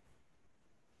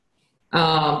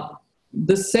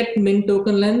 The set min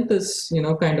token length is,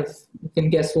 kind of, you can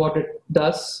guess what it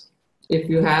does. If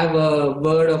you have a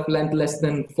word of length less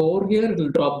than 4 here, it will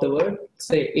drop the word.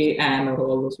 Say a, an, or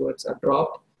all those words are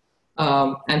dropped.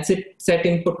 And set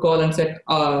input call and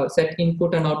set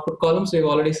input and output columns. We've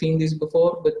already seen these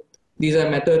before, but these are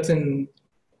methods in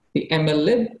the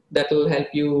MLlib that will help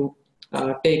you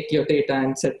take your data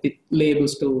and set the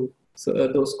labels to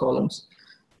those columns.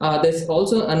 There's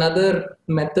also another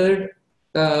method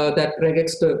that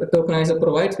regex tokenizer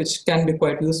provides, which can be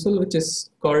quite useful, which is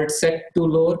called set to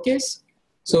lowercase.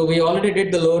 So we already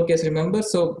did the lowercase, remember?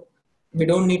 So we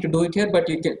don't need to do it here, but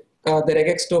you can. The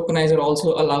regex tokenizer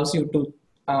also allows you to,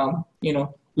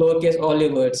 lowercase all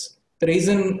your words. The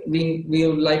reason we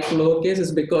like lowercase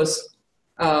is because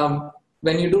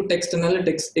when you do text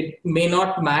analytics, it may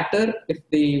not matter if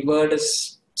the word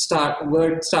starts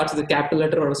with a capital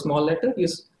letter or a small letter.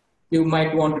 You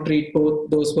might want to treat both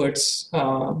those words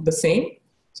the same.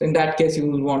 So in that case, you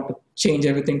will want to change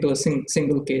everything to a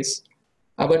single case.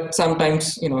 But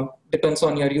sometimes, depends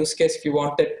on your use case. If you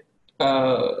want it,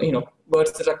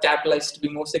 words that are capitalized to be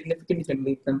more significant, you can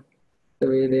leave them the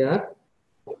way they are.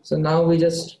 So now we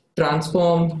just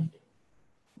transform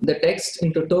the text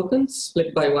into tokens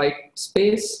split by white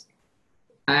space,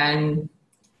 and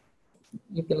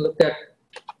you can look at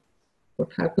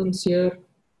what happens here.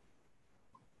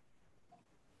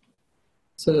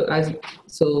 So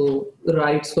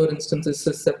rights, for instance, is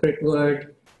a separate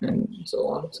word, and so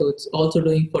on. So it's also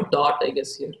doing for dot, I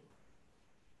guess, here.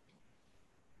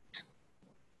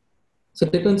 So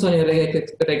it depends on your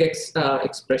regex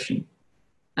expression.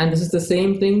 And this is the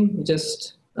same thing,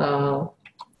 just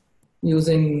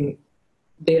using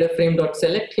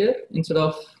dataframe.select here instead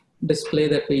of display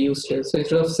that we used here. So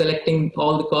instead of selecting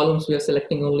all the columns, we are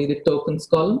selecting only the tokens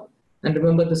column. And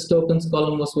remember, this tokens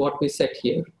column was what we set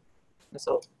here as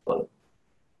our column.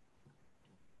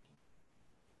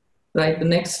 Right, the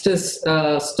next is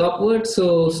stop words.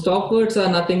 So stop words are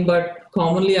nothing but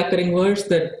commonly occurring words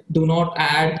that do not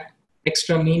add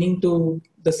extra meaning to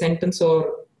the sentence,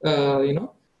 or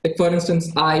like for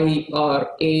instance, I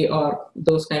or a or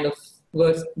those kind of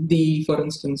words. The, for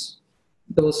instance,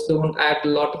 those don't add a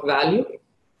lot of value.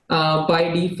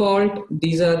 By default,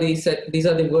 these are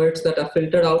the words that are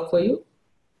filtered out for you.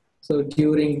 So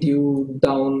during, due,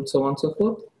 down, so on and so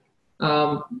forth.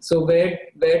 So where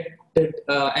did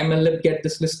MLlib get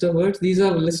this list of words? These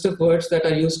are a list of words that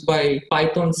are used by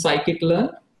Python scikit-learn,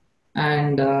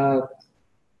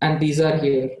 and these are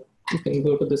here. You can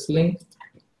go to this link.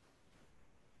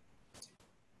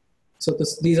 So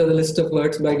these are the list of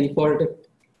words by default. It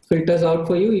filters out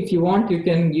for you. If you want, you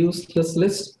can use this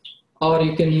list, or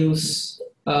you can use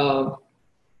your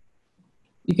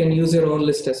own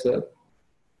list as well.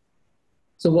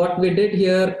 So what we did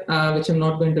here, which I'm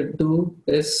not going to do,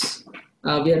 is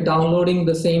we are downloading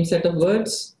the same set of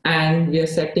words, and we are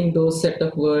setting those set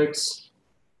of words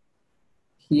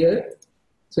here.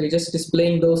 So you're just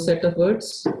displaying those set of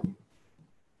words.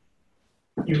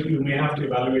 You may have to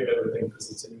evaluate everything because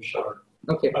it's a new shard.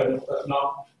 Okay.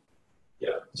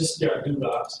 Just do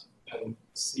that and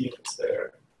see if it's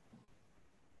there.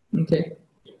 Okay.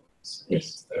 Yes.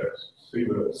 Yes. There.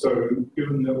 So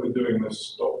given that we're doing this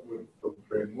stop word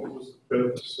filtering, what was the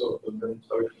purpose of the min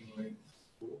token length?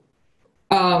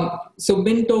 So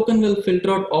min token will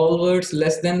filter out all words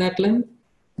less than that length.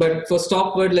 But for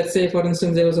stop word, let's say, for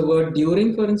instance, there was a word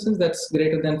during, for instance, that's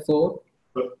greater than 4.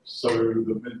 But so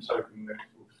the min token length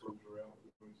will filter out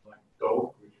words like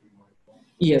dog, which we might want.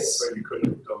 Yes. So you could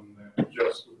have done that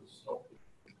just with a stop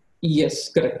word. Yes,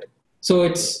 correct. So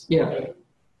it's, yeah.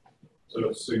 So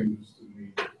it seems to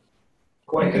me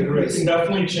Quite rigorous. You can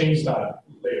definitely change that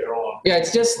later on. Yeah,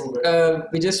 it's just,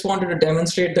 we just wanted to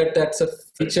demonstrate that that's a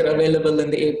feature available in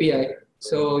the API.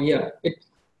 So yeah,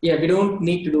 we don't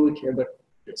need to do it here, but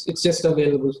it's just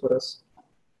available for us.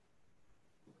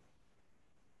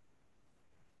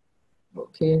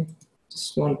 Okay,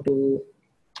 just want to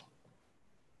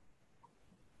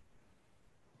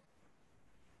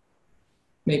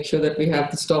make sure that we have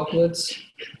the stop words.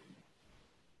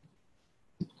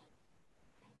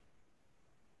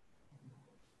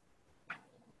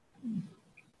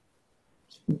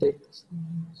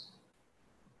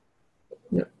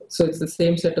 Yeah, so it's the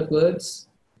same set of words,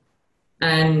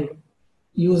 and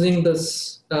using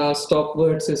this stop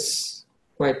words is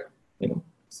quite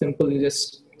simple. You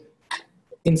just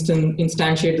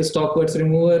instantiate the stop words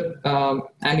remover,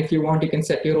 and if you want, you can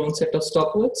set your own set of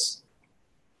stop words.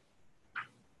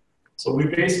 So we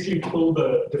basically pull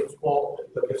the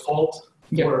default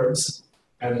words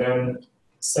and then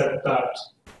set that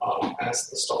as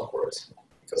the stop words,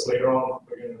 because later on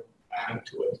we're going to add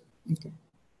to it. Okay.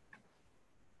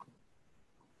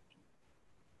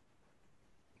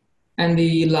 And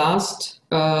the last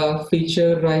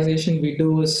featureization we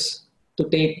do is to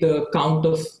take the count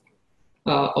of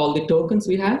all the tokens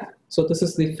we have. So this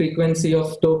is the frequency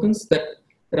of tokens that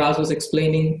Raz was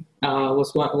explaining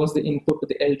was the input to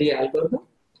the LD algorithm.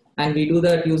 And we do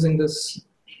that using this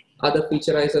other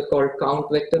featureizer called count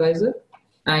vectorizer.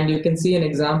 And you can see an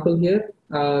example here.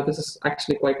 This is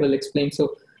actually quite well explained.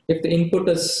 So if the input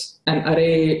is an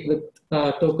array with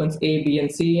tokens A, B,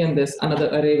 and C, and there's another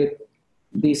array with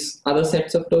these other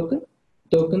sets of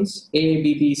tokens A,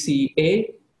 B, B, C,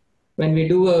 A. When we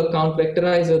do a count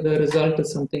vectorizer, the result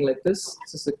is something like this.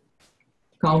 This is the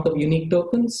count of unique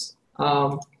tokens.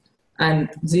 And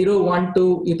 0, 1,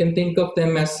 2, you can think of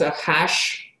them as a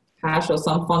hash or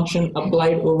some function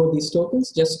applied over these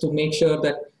tokens, just to make sure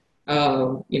that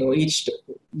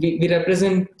we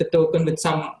represent the token with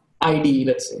some ID,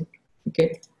 let's say,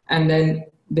 okay? And then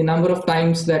the number of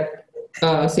times that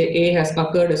say A has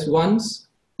occurred is once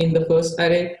in the first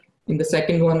array, in the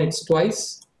second one it's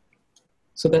twice.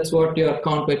 So that's what your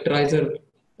count vectorizer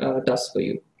does for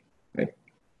you, right?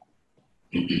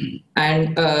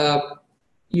 And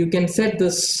you can set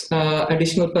this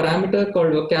additional parameter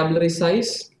called vocabulary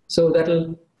size. So that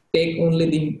will take only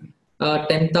the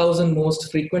 10,000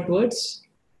 most frequent words.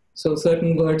 So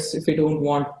certain words, if you don't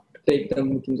want to take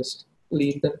them, you can just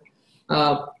leave them.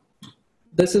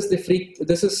 This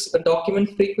is a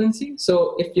document frequency.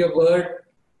 So if your word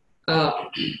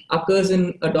occurs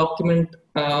in a document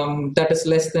that is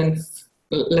less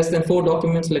than 4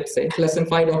 documents, let's say, less than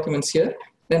 5 documents here,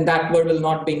 then that word will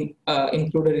not be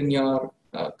included in your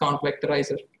count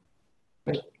vectorizer.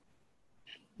 Right?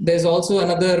 There's also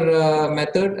another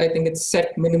method. I think it's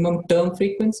set minimum term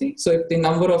frequency. So if the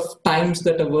number of times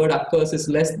that a word occurs is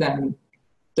less than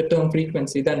the term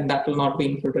frequency, then that will not be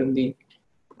included in the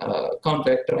count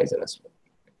vectorizer as well.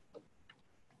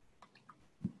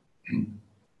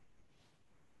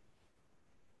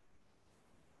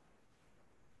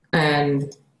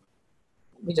 And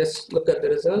we just look at the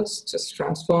results, just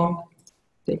transform,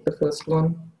 take the first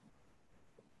one.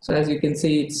 So as you can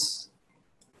see, it's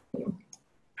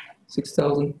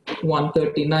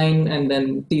 6,139, and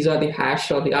then these are the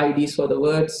hash or the IDs for the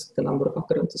words, the number of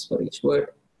occurrences for each word.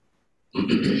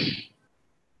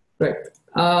 Right.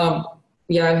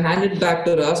 Yeah, I'll hand it back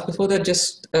to Russ. Before that,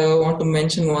 just want to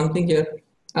mention one thing here.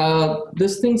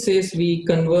 This thing says we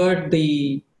convert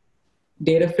the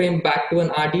data frame back to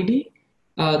an RDD.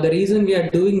 The reason we are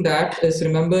doing that is,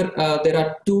 remember, there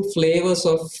are two flavors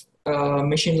of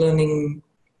machine learning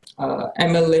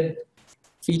MLlib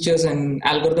features and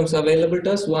algorithms available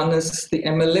to us. One is the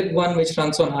MLlib one, which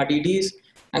runs on RDDs,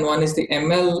 and one is the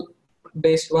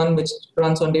ML-based one, which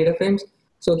runs on data frames.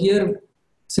 So here,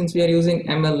 since we are using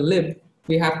MLlib,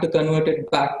 we have to convert it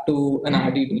back to an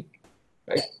RDD,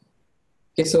 right?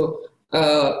 Okay, so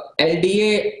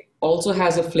LDA also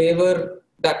has a flavor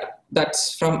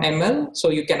that's from ML,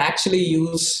 so you can actually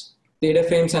use data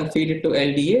frames and feed it to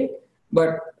LDA,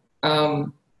 but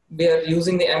we are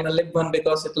using the MLlib one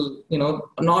because it'll,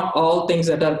 not all things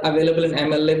that are available in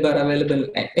MLlib are available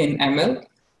in ML.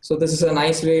 So this is a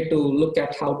nice way to look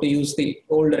at how to use the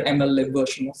older MLlib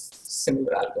version of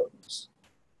similar algorithms.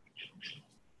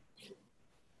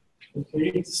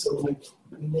 Okay, so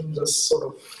I'm going to just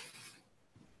sort of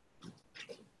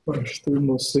brush through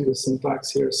mostly the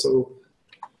syntax here. So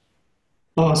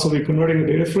we're converting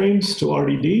the data frames to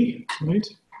RDD, right?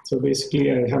 So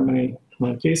basically, I have my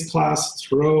case class,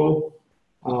 it's row,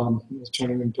 it's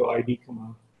turning into ID,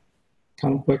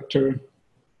 count vector,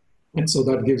 and so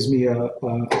that gives me a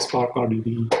Spark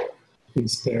RDD,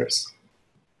 these pairs.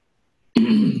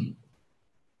 And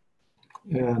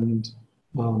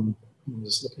I'm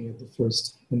just looking at the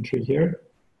first entry here.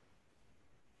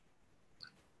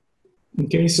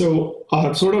 Okay, so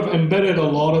I've sort of embedded a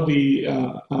lot of the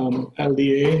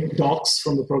LDA docs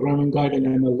from the programming guide in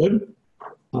MLlib.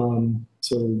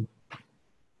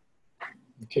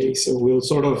 Okay, so we'll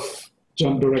sort of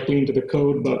jump directly into the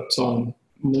code, but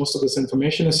most of this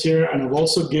information is here. And I've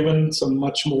also given some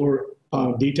much more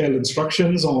detailed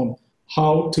instructions on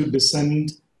how to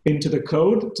descend into the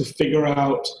code to figure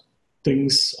out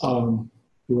things you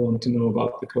want to know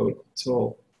about the code.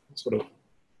 So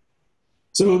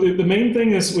the main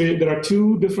thing is there are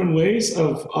two different ways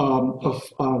of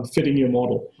fitting your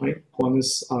model, right? One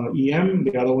is EM,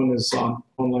 the other one is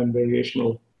online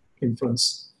variational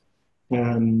inference.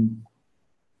 And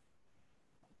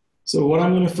so what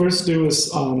I'm going to first do is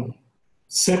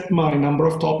set my number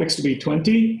of topics to be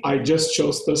 20. I just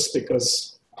chose this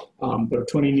because there are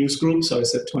 20 news groups, so I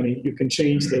said 20. You can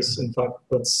change this. In fact,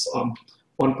 that's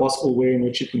one possible way in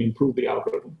which you can improve the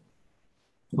algorithm.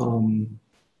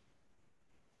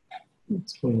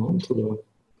 What's going on to the...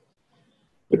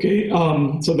 Okay,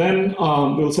 so then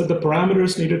we'll set the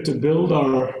parameters needed to build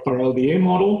our LDA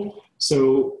model.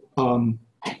 So,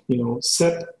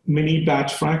 set mini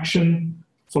batch fraction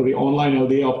for the online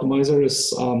LDA optimizer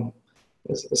is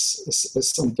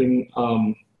something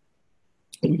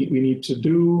we need to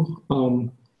do.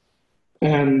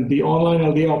 And the online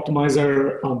LDA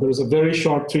optimizer, there's a very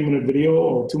short 3-minute video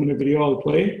or 2-minute video I'll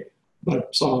play,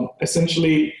 but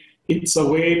essentially it's a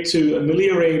way to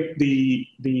ameliorate the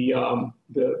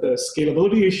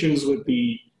scalability issues with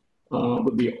the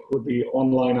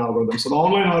online algorithm. So the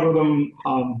online algorithm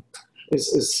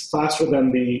is faster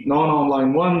than the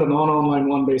non-online one. The non-online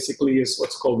one basically is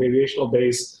what's called variational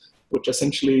based, which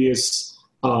essentially is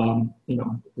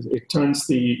it turns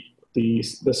the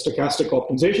stochastic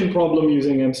optimization problem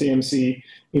using MCMC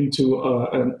into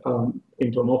an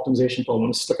optimization problem,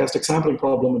 a stochastic sampling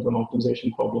problem into an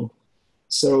optimization problem.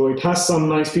 So it has some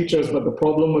nice features, but the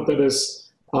problem with it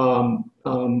is when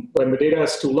the data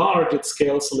is too large, it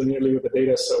scales linearly with the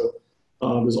data. So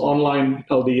this online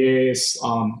LDA is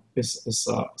a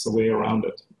way around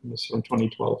it. This is from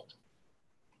 2012.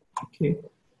 Okay.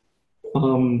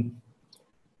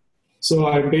 So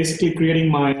I'm basically creating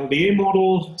my LDA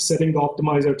model, setting the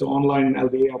optimizer to online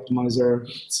LDA optimizer,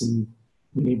 some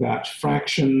mini batch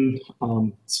fraction.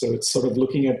 So it's sort of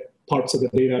looking at parts of the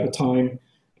data at a time.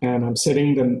 And I'm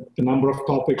setting the number of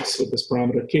topics with this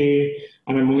parameter k,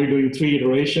 and I'm only doing 3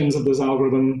 iterations of this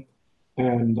algorithm.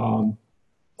 And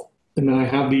then I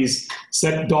have these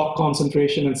set doc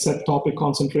concentration and set topic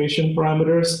concentration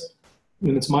parameters.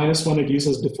 When it's -1, it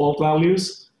uses default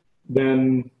values.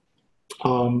 Then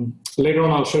later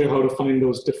on, I'll show you how to find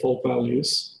those default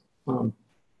values.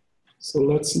 So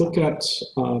let's look at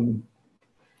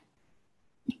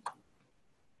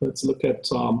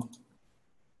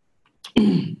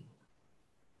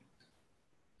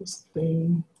this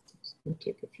thing. It's going to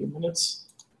take a few minutes.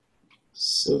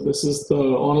 So this is the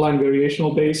online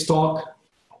variational based talk,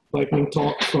 lightning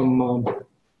talk from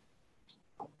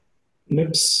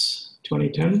NIPS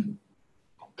 2010.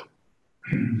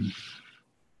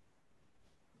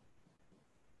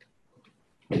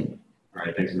 All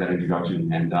right, thanks for that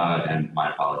introduction, and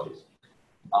my apologies.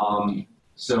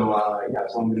 So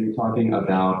I'm going to be talking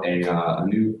about a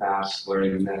new fast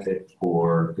learning method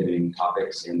for fitting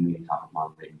topics in the topic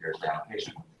model latent Dirichlet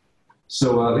allocation.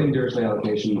 So latent Dirichlet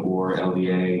allocation, or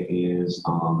LDA, is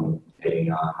a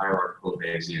hierarchical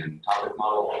Bayesian topic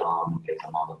model. It's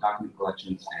a model of document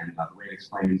collections, and the way it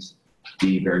explains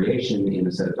the variation in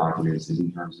a set of documents is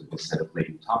in terms of the set of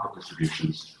latent topic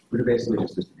distributions, which are basically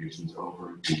just distributions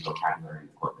over the vocabulary in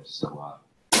the corpus.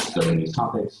 So in these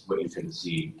topics, what you tend to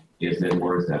see is that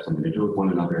words that have something to do with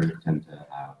one another tend to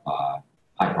have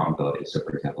high probability. So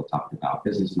for example, topic about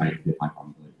business might be high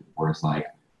probability with words like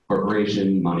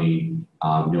corporation, money,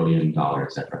 million, dollar,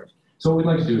 etc. So what we'd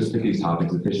like to do is fit these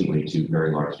topics efficiently to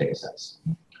very large data sets.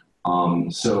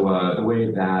 The way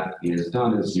that is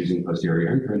done is using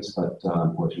posterior inference, but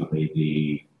unfortunately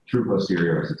the true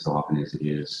posterior, as it so often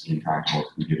is intractable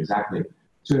to compute exactly.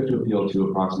 So we have to appeal to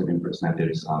approximate inference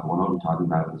methods. The one I'm talking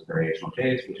about is variational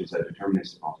Bayes, which is a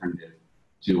deterministic alternative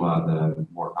to the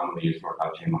more commonly used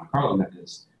Markov chain Monte Carlo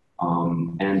methods.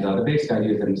 The basic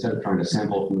idea is that instead of trying to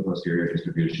sample from the posterior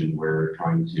distribution, we're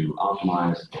trying to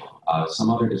optimize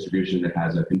some other distribution that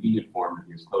has a convenient form to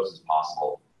be as close as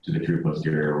possible to the true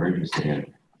posterior we're interested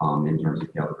in terms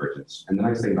of tail divergence. And the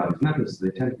nice thing about these methods is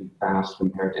they tend to be fast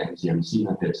compared to MCMC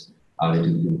methods. They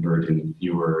tend to converge in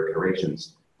fewer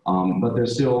iterations. But they're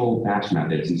still batch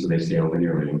methods, and so they scale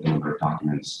linearly with the number of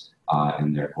documents,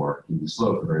 and therefore can be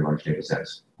slow for very large data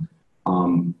sets.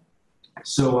 What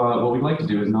we'd like to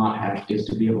do is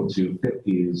to be able to fit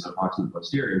these approximate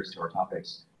posteriors to our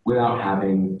topics without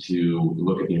having to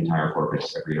look at the entire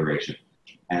corpus every iteration.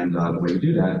 And the way we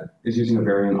do that is using a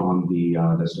variant on the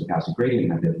stochastic gradient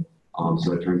method.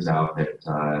 So it turns out that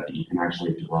you can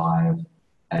actually derive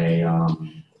a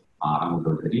I won't go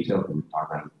into the details, but we talk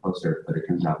about it in the poster, but it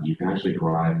turns out that you can actually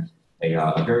derive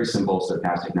a very simple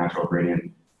stochastic natural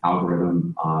gradient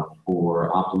algorithm for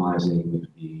optimizing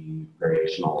the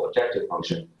variational objective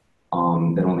function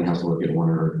that only has to look at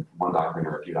one document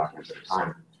or a few documents at a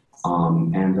time.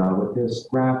 What this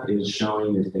graph is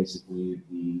showing is basically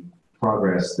the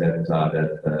progress that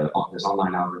this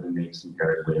online algorithm makes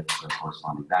compared with the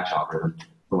corresponding batch algorithm.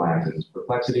 The y-axis is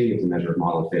perplexity, it's a measure of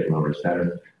model fit, lower is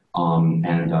better. So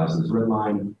this red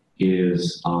line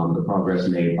is the progress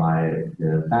made by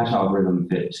the batch algorithm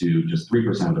fit to just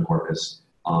 3% of the corpus,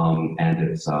 and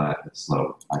it's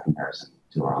slow by comparison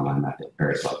to our online method,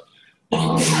 very slow.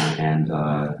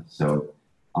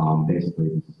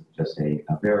 Basically, this is just a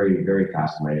very, very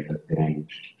fast way of fitting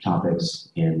topics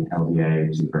in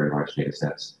LDA to very large data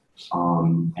sets.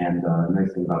 The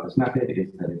nice thing about this method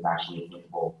is that it's actually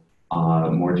applicable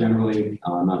more generally,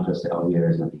 not just to LDA.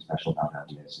 There's nothing special about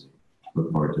LDA, so we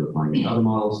look forward to applying it to other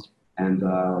models. And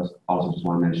also just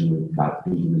want to mention we've got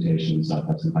implementations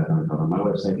of some Python code on my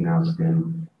website now. It's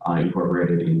been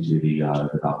incorporated into the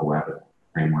Doppelweb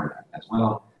framework as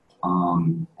well.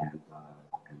 And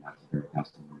that's a very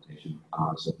fast implementation.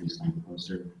 So please find the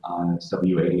poster. It's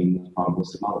W80 in the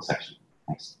probabilistic model section.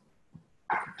 Thanks.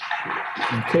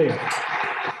 Okay.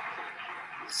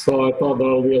 So I thought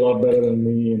that'll be a lot better than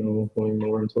me, going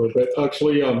more into it. But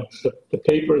actually, the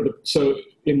paper, so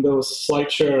in the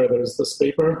slide share, there's this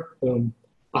paper.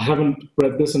 I haven't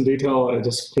read this in detail. I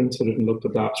just printed it and looked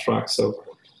at the abstract. So,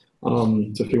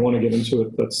 if you want to get into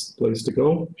it, that's the place to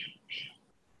go.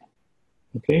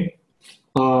 Okay.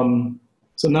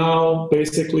 So now,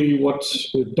 basically, what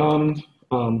we've done.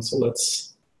 So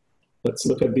let's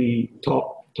look at the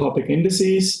topic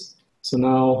indices. So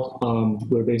now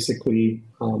we're basically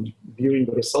viewing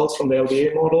the results from the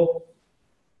LDA model,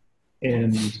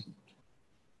 and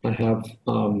I have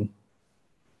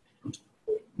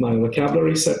my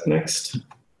vocabulary set next,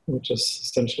 which is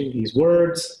essentially these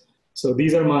words. So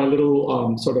these are my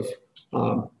little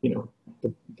the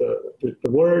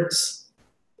words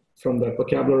from the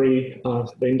vocabulary,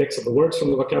 the index of the words from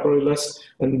the vocabulary list,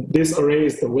 and this array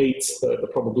is the weights, the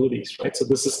probabilities, right? So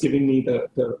this is giving me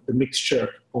the mixture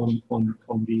on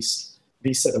these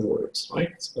set of words,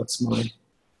 right? So that's my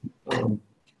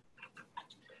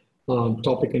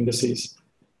topic indices.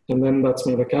 And then that's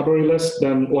my vocabulary list.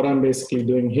 Then what I'm basically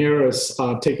doing here is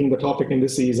taking the topic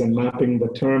indices and mapping the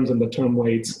terms and the term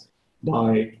weights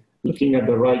by looking at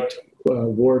the right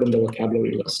word in the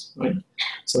vocabulary list, right?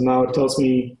 So now it tells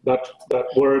me that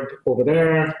word over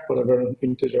there, whatever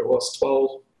integer was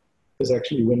 12, is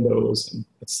actually Windows, and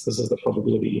this is the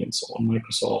probability, and so on,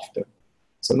 Microsoft.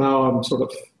 So now I'm sort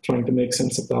of trying to make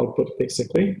sense of the output,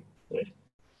 basically. Right?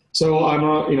 So I'm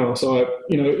not,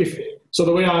 so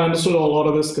the way I understood a lot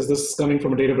of this, because this is coming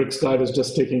from a Databricks guide, is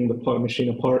just taking the machine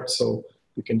apart. So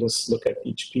you can just look at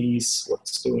each piece, what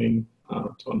it's doing,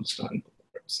 to understand.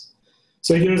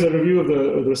 So here's a review of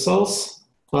the results.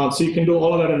 So you can do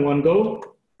all of that in one go,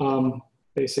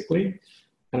 basically.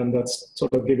 And that's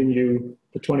sort of giving you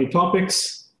the 20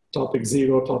 topics, topic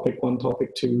 0, topic 1,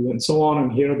 topic 2, and so on.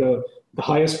 And here are the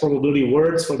highest probability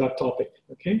words for that topic,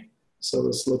 okay? So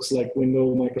this looks like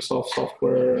Windows, Microsoft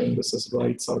software, and this is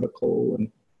Wright's article.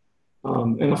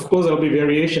 And of course, there'll be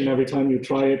variation every time you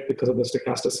try it because of the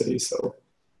stochasticity. So,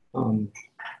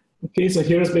 okay, so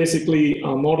here's basically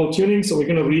model tuning. So we're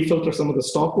going to refilter some of the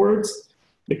stop words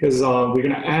because we're going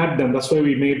to add them. That's why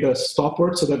we made the stop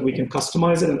words so that we can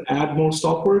customize it and add more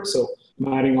stop words. So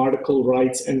I'm adding article,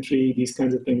 Wright's, entry, these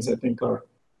kinds of things I think are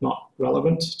not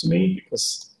relevant to me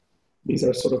because these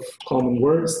are sort of common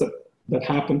words that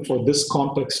happen for this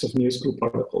context of newsgroup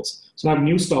articles. So I have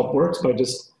new stop words by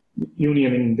just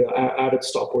unioning the added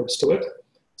stop words to it.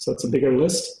 So it's a bigger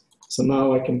list. So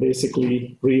now I can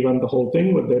basically rerun the whole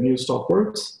thing with the new stop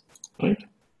words, right?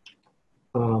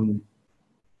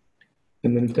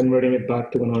 And then converting it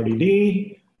back to an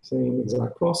RDD, same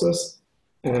exact process.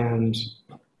 And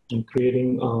I'm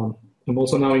creating, I'm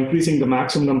also now increasing the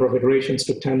maximum number of iterations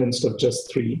to 10 instead of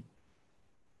just 3.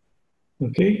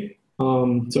 Okay.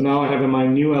 So now I have my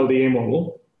new LDA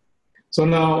model. So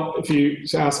now if you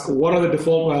ask, what are the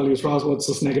default values, Raz, what's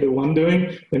this -1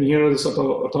 doing? Then here are the sort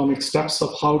of atomic steps of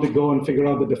how to go and figure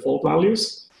out the default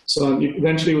values. So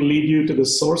eventually it will lead you to the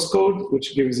source code,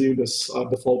 which gives you this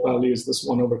default value is this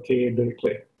 1/k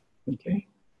directly. Okay.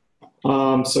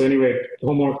 So anyway,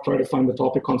 homework, try to find the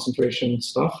topic concentration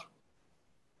stuff.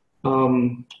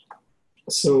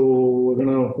 So we're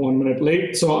gonna 1 minute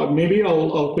late. So maybe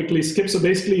I'll quickly skip. So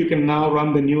basically you can now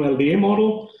run the new LDA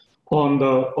model on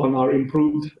our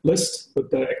improved list with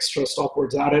the extra stop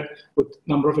words added with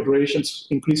number of iterations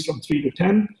increased from 3 to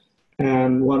 10.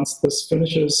 And once this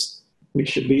finishes, we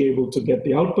should be able to get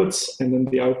the outputs. And then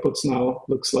the outputs now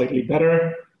look slightly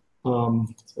better.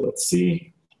 So let's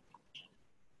see.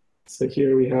 So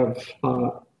here we have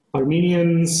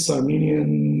Armenian,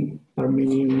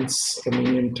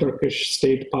 Turkish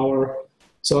state power.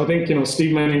 So I think,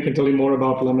 Steve Manning can tell you more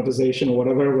about lemmatization or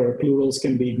whatever, where plurals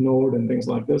can be ignored and things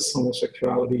like this,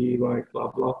 homosexuality, right, blah,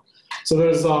 blah. So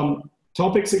there's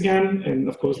topics again, and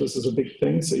of course this is a big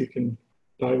thing, so you can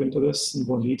dive into this in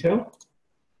more detail.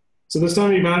 So this time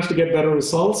we managed to get better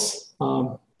results.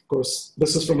 Of course,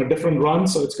 this is from a different run,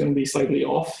 so it's going to be slightly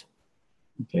off.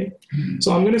 Okay, so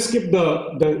I'm going to skip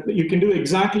you can do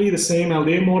exactly the same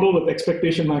LDA model with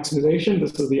expectation maximization.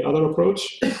 This is the other approach.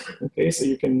 Okay, so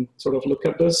you can sort of look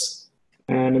at this.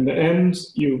 And in the end,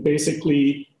 you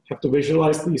basically have to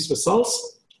visualize these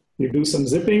results. You do some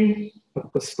zipping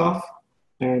of the stuff,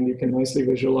 and you can nicely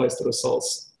visualize the results.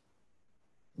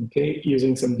 Okay,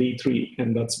 using some D3.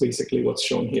 And that's basically what's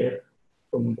shown here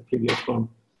from the previous one.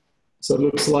 So it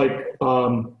looks like,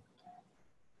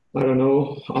 I don't know,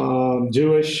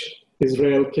 Jewish,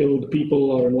 Israel killed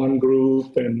people are in one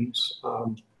group, and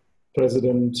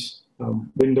President,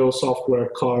 Windows software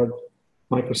card,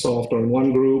 Microsoft are in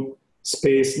one group,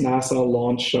 space, NASA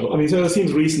launch shuttle. I mean, so it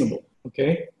seems reasonable,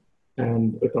 okay?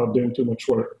 And without doing too much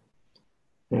work.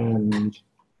 And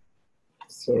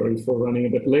sorry for running a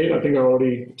bit late. I think I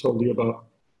already told you about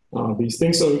these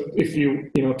things. So if you,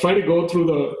 try to go through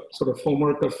the sort of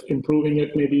homework of improving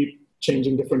it, maybe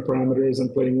changing different parameters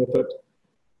and playing with it.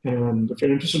 And if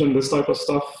you're interested in this type of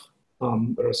stuff,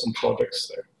 there are some projects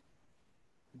there.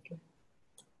 Okay.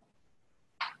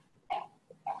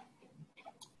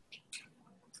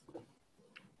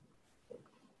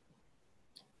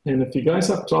 And if you guys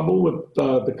have trouble with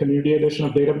the community edition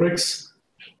of Databricks,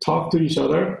 talk to each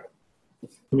other.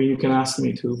 I mean, you can ask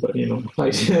me too, but the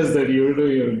idea is that you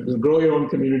grow your own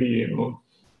community,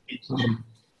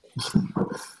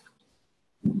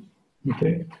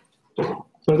 Okay. So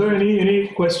are there any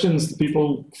questions, people,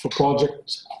 for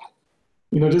project?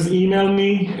 Just email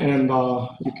me, and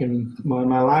you can,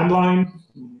 my landline,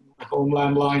 my home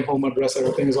landline, home address,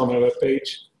 everything is on my webpage.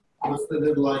 What's the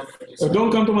deadline?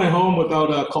 Don't come to my home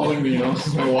without calling me,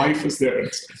 My wife is there.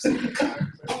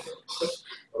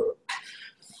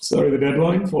 Sorry, the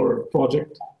deadline for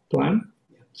project plan?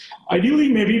 Ideally,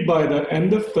 maybe by the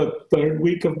end of the 3rd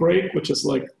week of break, which is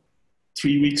like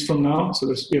 3 weeks from now. So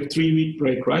we have 3-week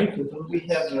break, right? Don't we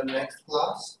have the next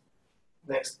class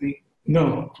next week?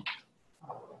 No.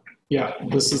 Yeah,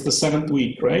 this is the 7th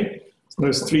week, right? So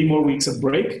there's 3 more weeks of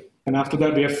break. And after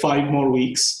that, we have 5 more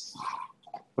weeks,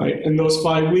 right? In those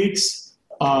 5 weeks,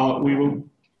 we will,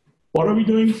 what are we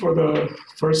doing for the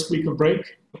first week of break?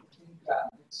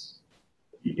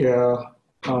 Yeah,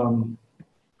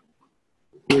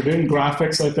 we're doing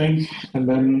graphics, I think, and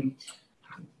then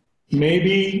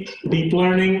maybe deep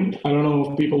learning. I don't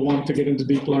know if people want to get into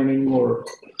deep learning, or,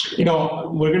 you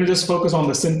know, we're going to just focus on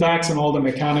the syntax and all the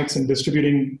mechanics and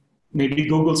distributing maybe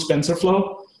Google's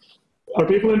TensorFlow. Are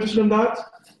people interested in that?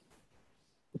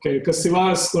 Okay, because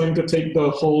Siva is going to take the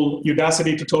whole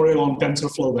Udacity tutorial on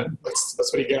TensorFlow then. That's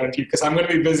what he guaranteed, because I'm going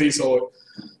to be busy. So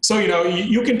you know,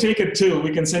 you can take it too.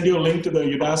 We can send you a link to the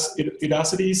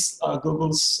Udacity's,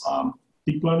 Google's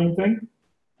deep learning thing.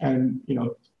 And, you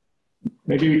know,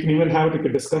 maybe we can even have like a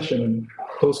discussion, and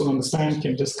those who understand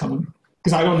can just come in,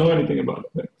 because I don't know anything about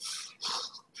it.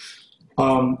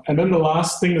 And then the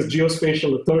last thing is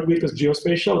geospatial. The third week is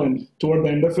geospatial, and toward the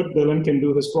end of it, Dylan can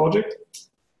do his project.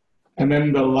 And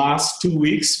then the last 2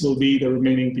 weeks will be the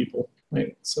remaining people,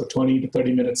 right? So 20 to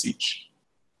 30 minutes each.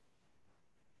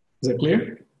 Is that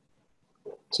clear?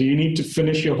 So you need to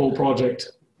finish your whole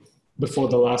project before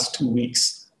the last 2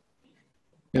 weeks.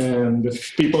 And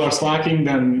if people are slacking,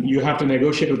 then you have to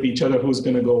negotiate with each other who's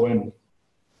going to go in,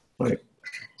 right?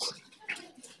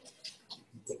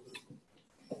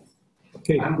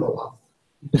 Okay. All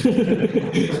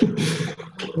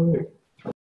right.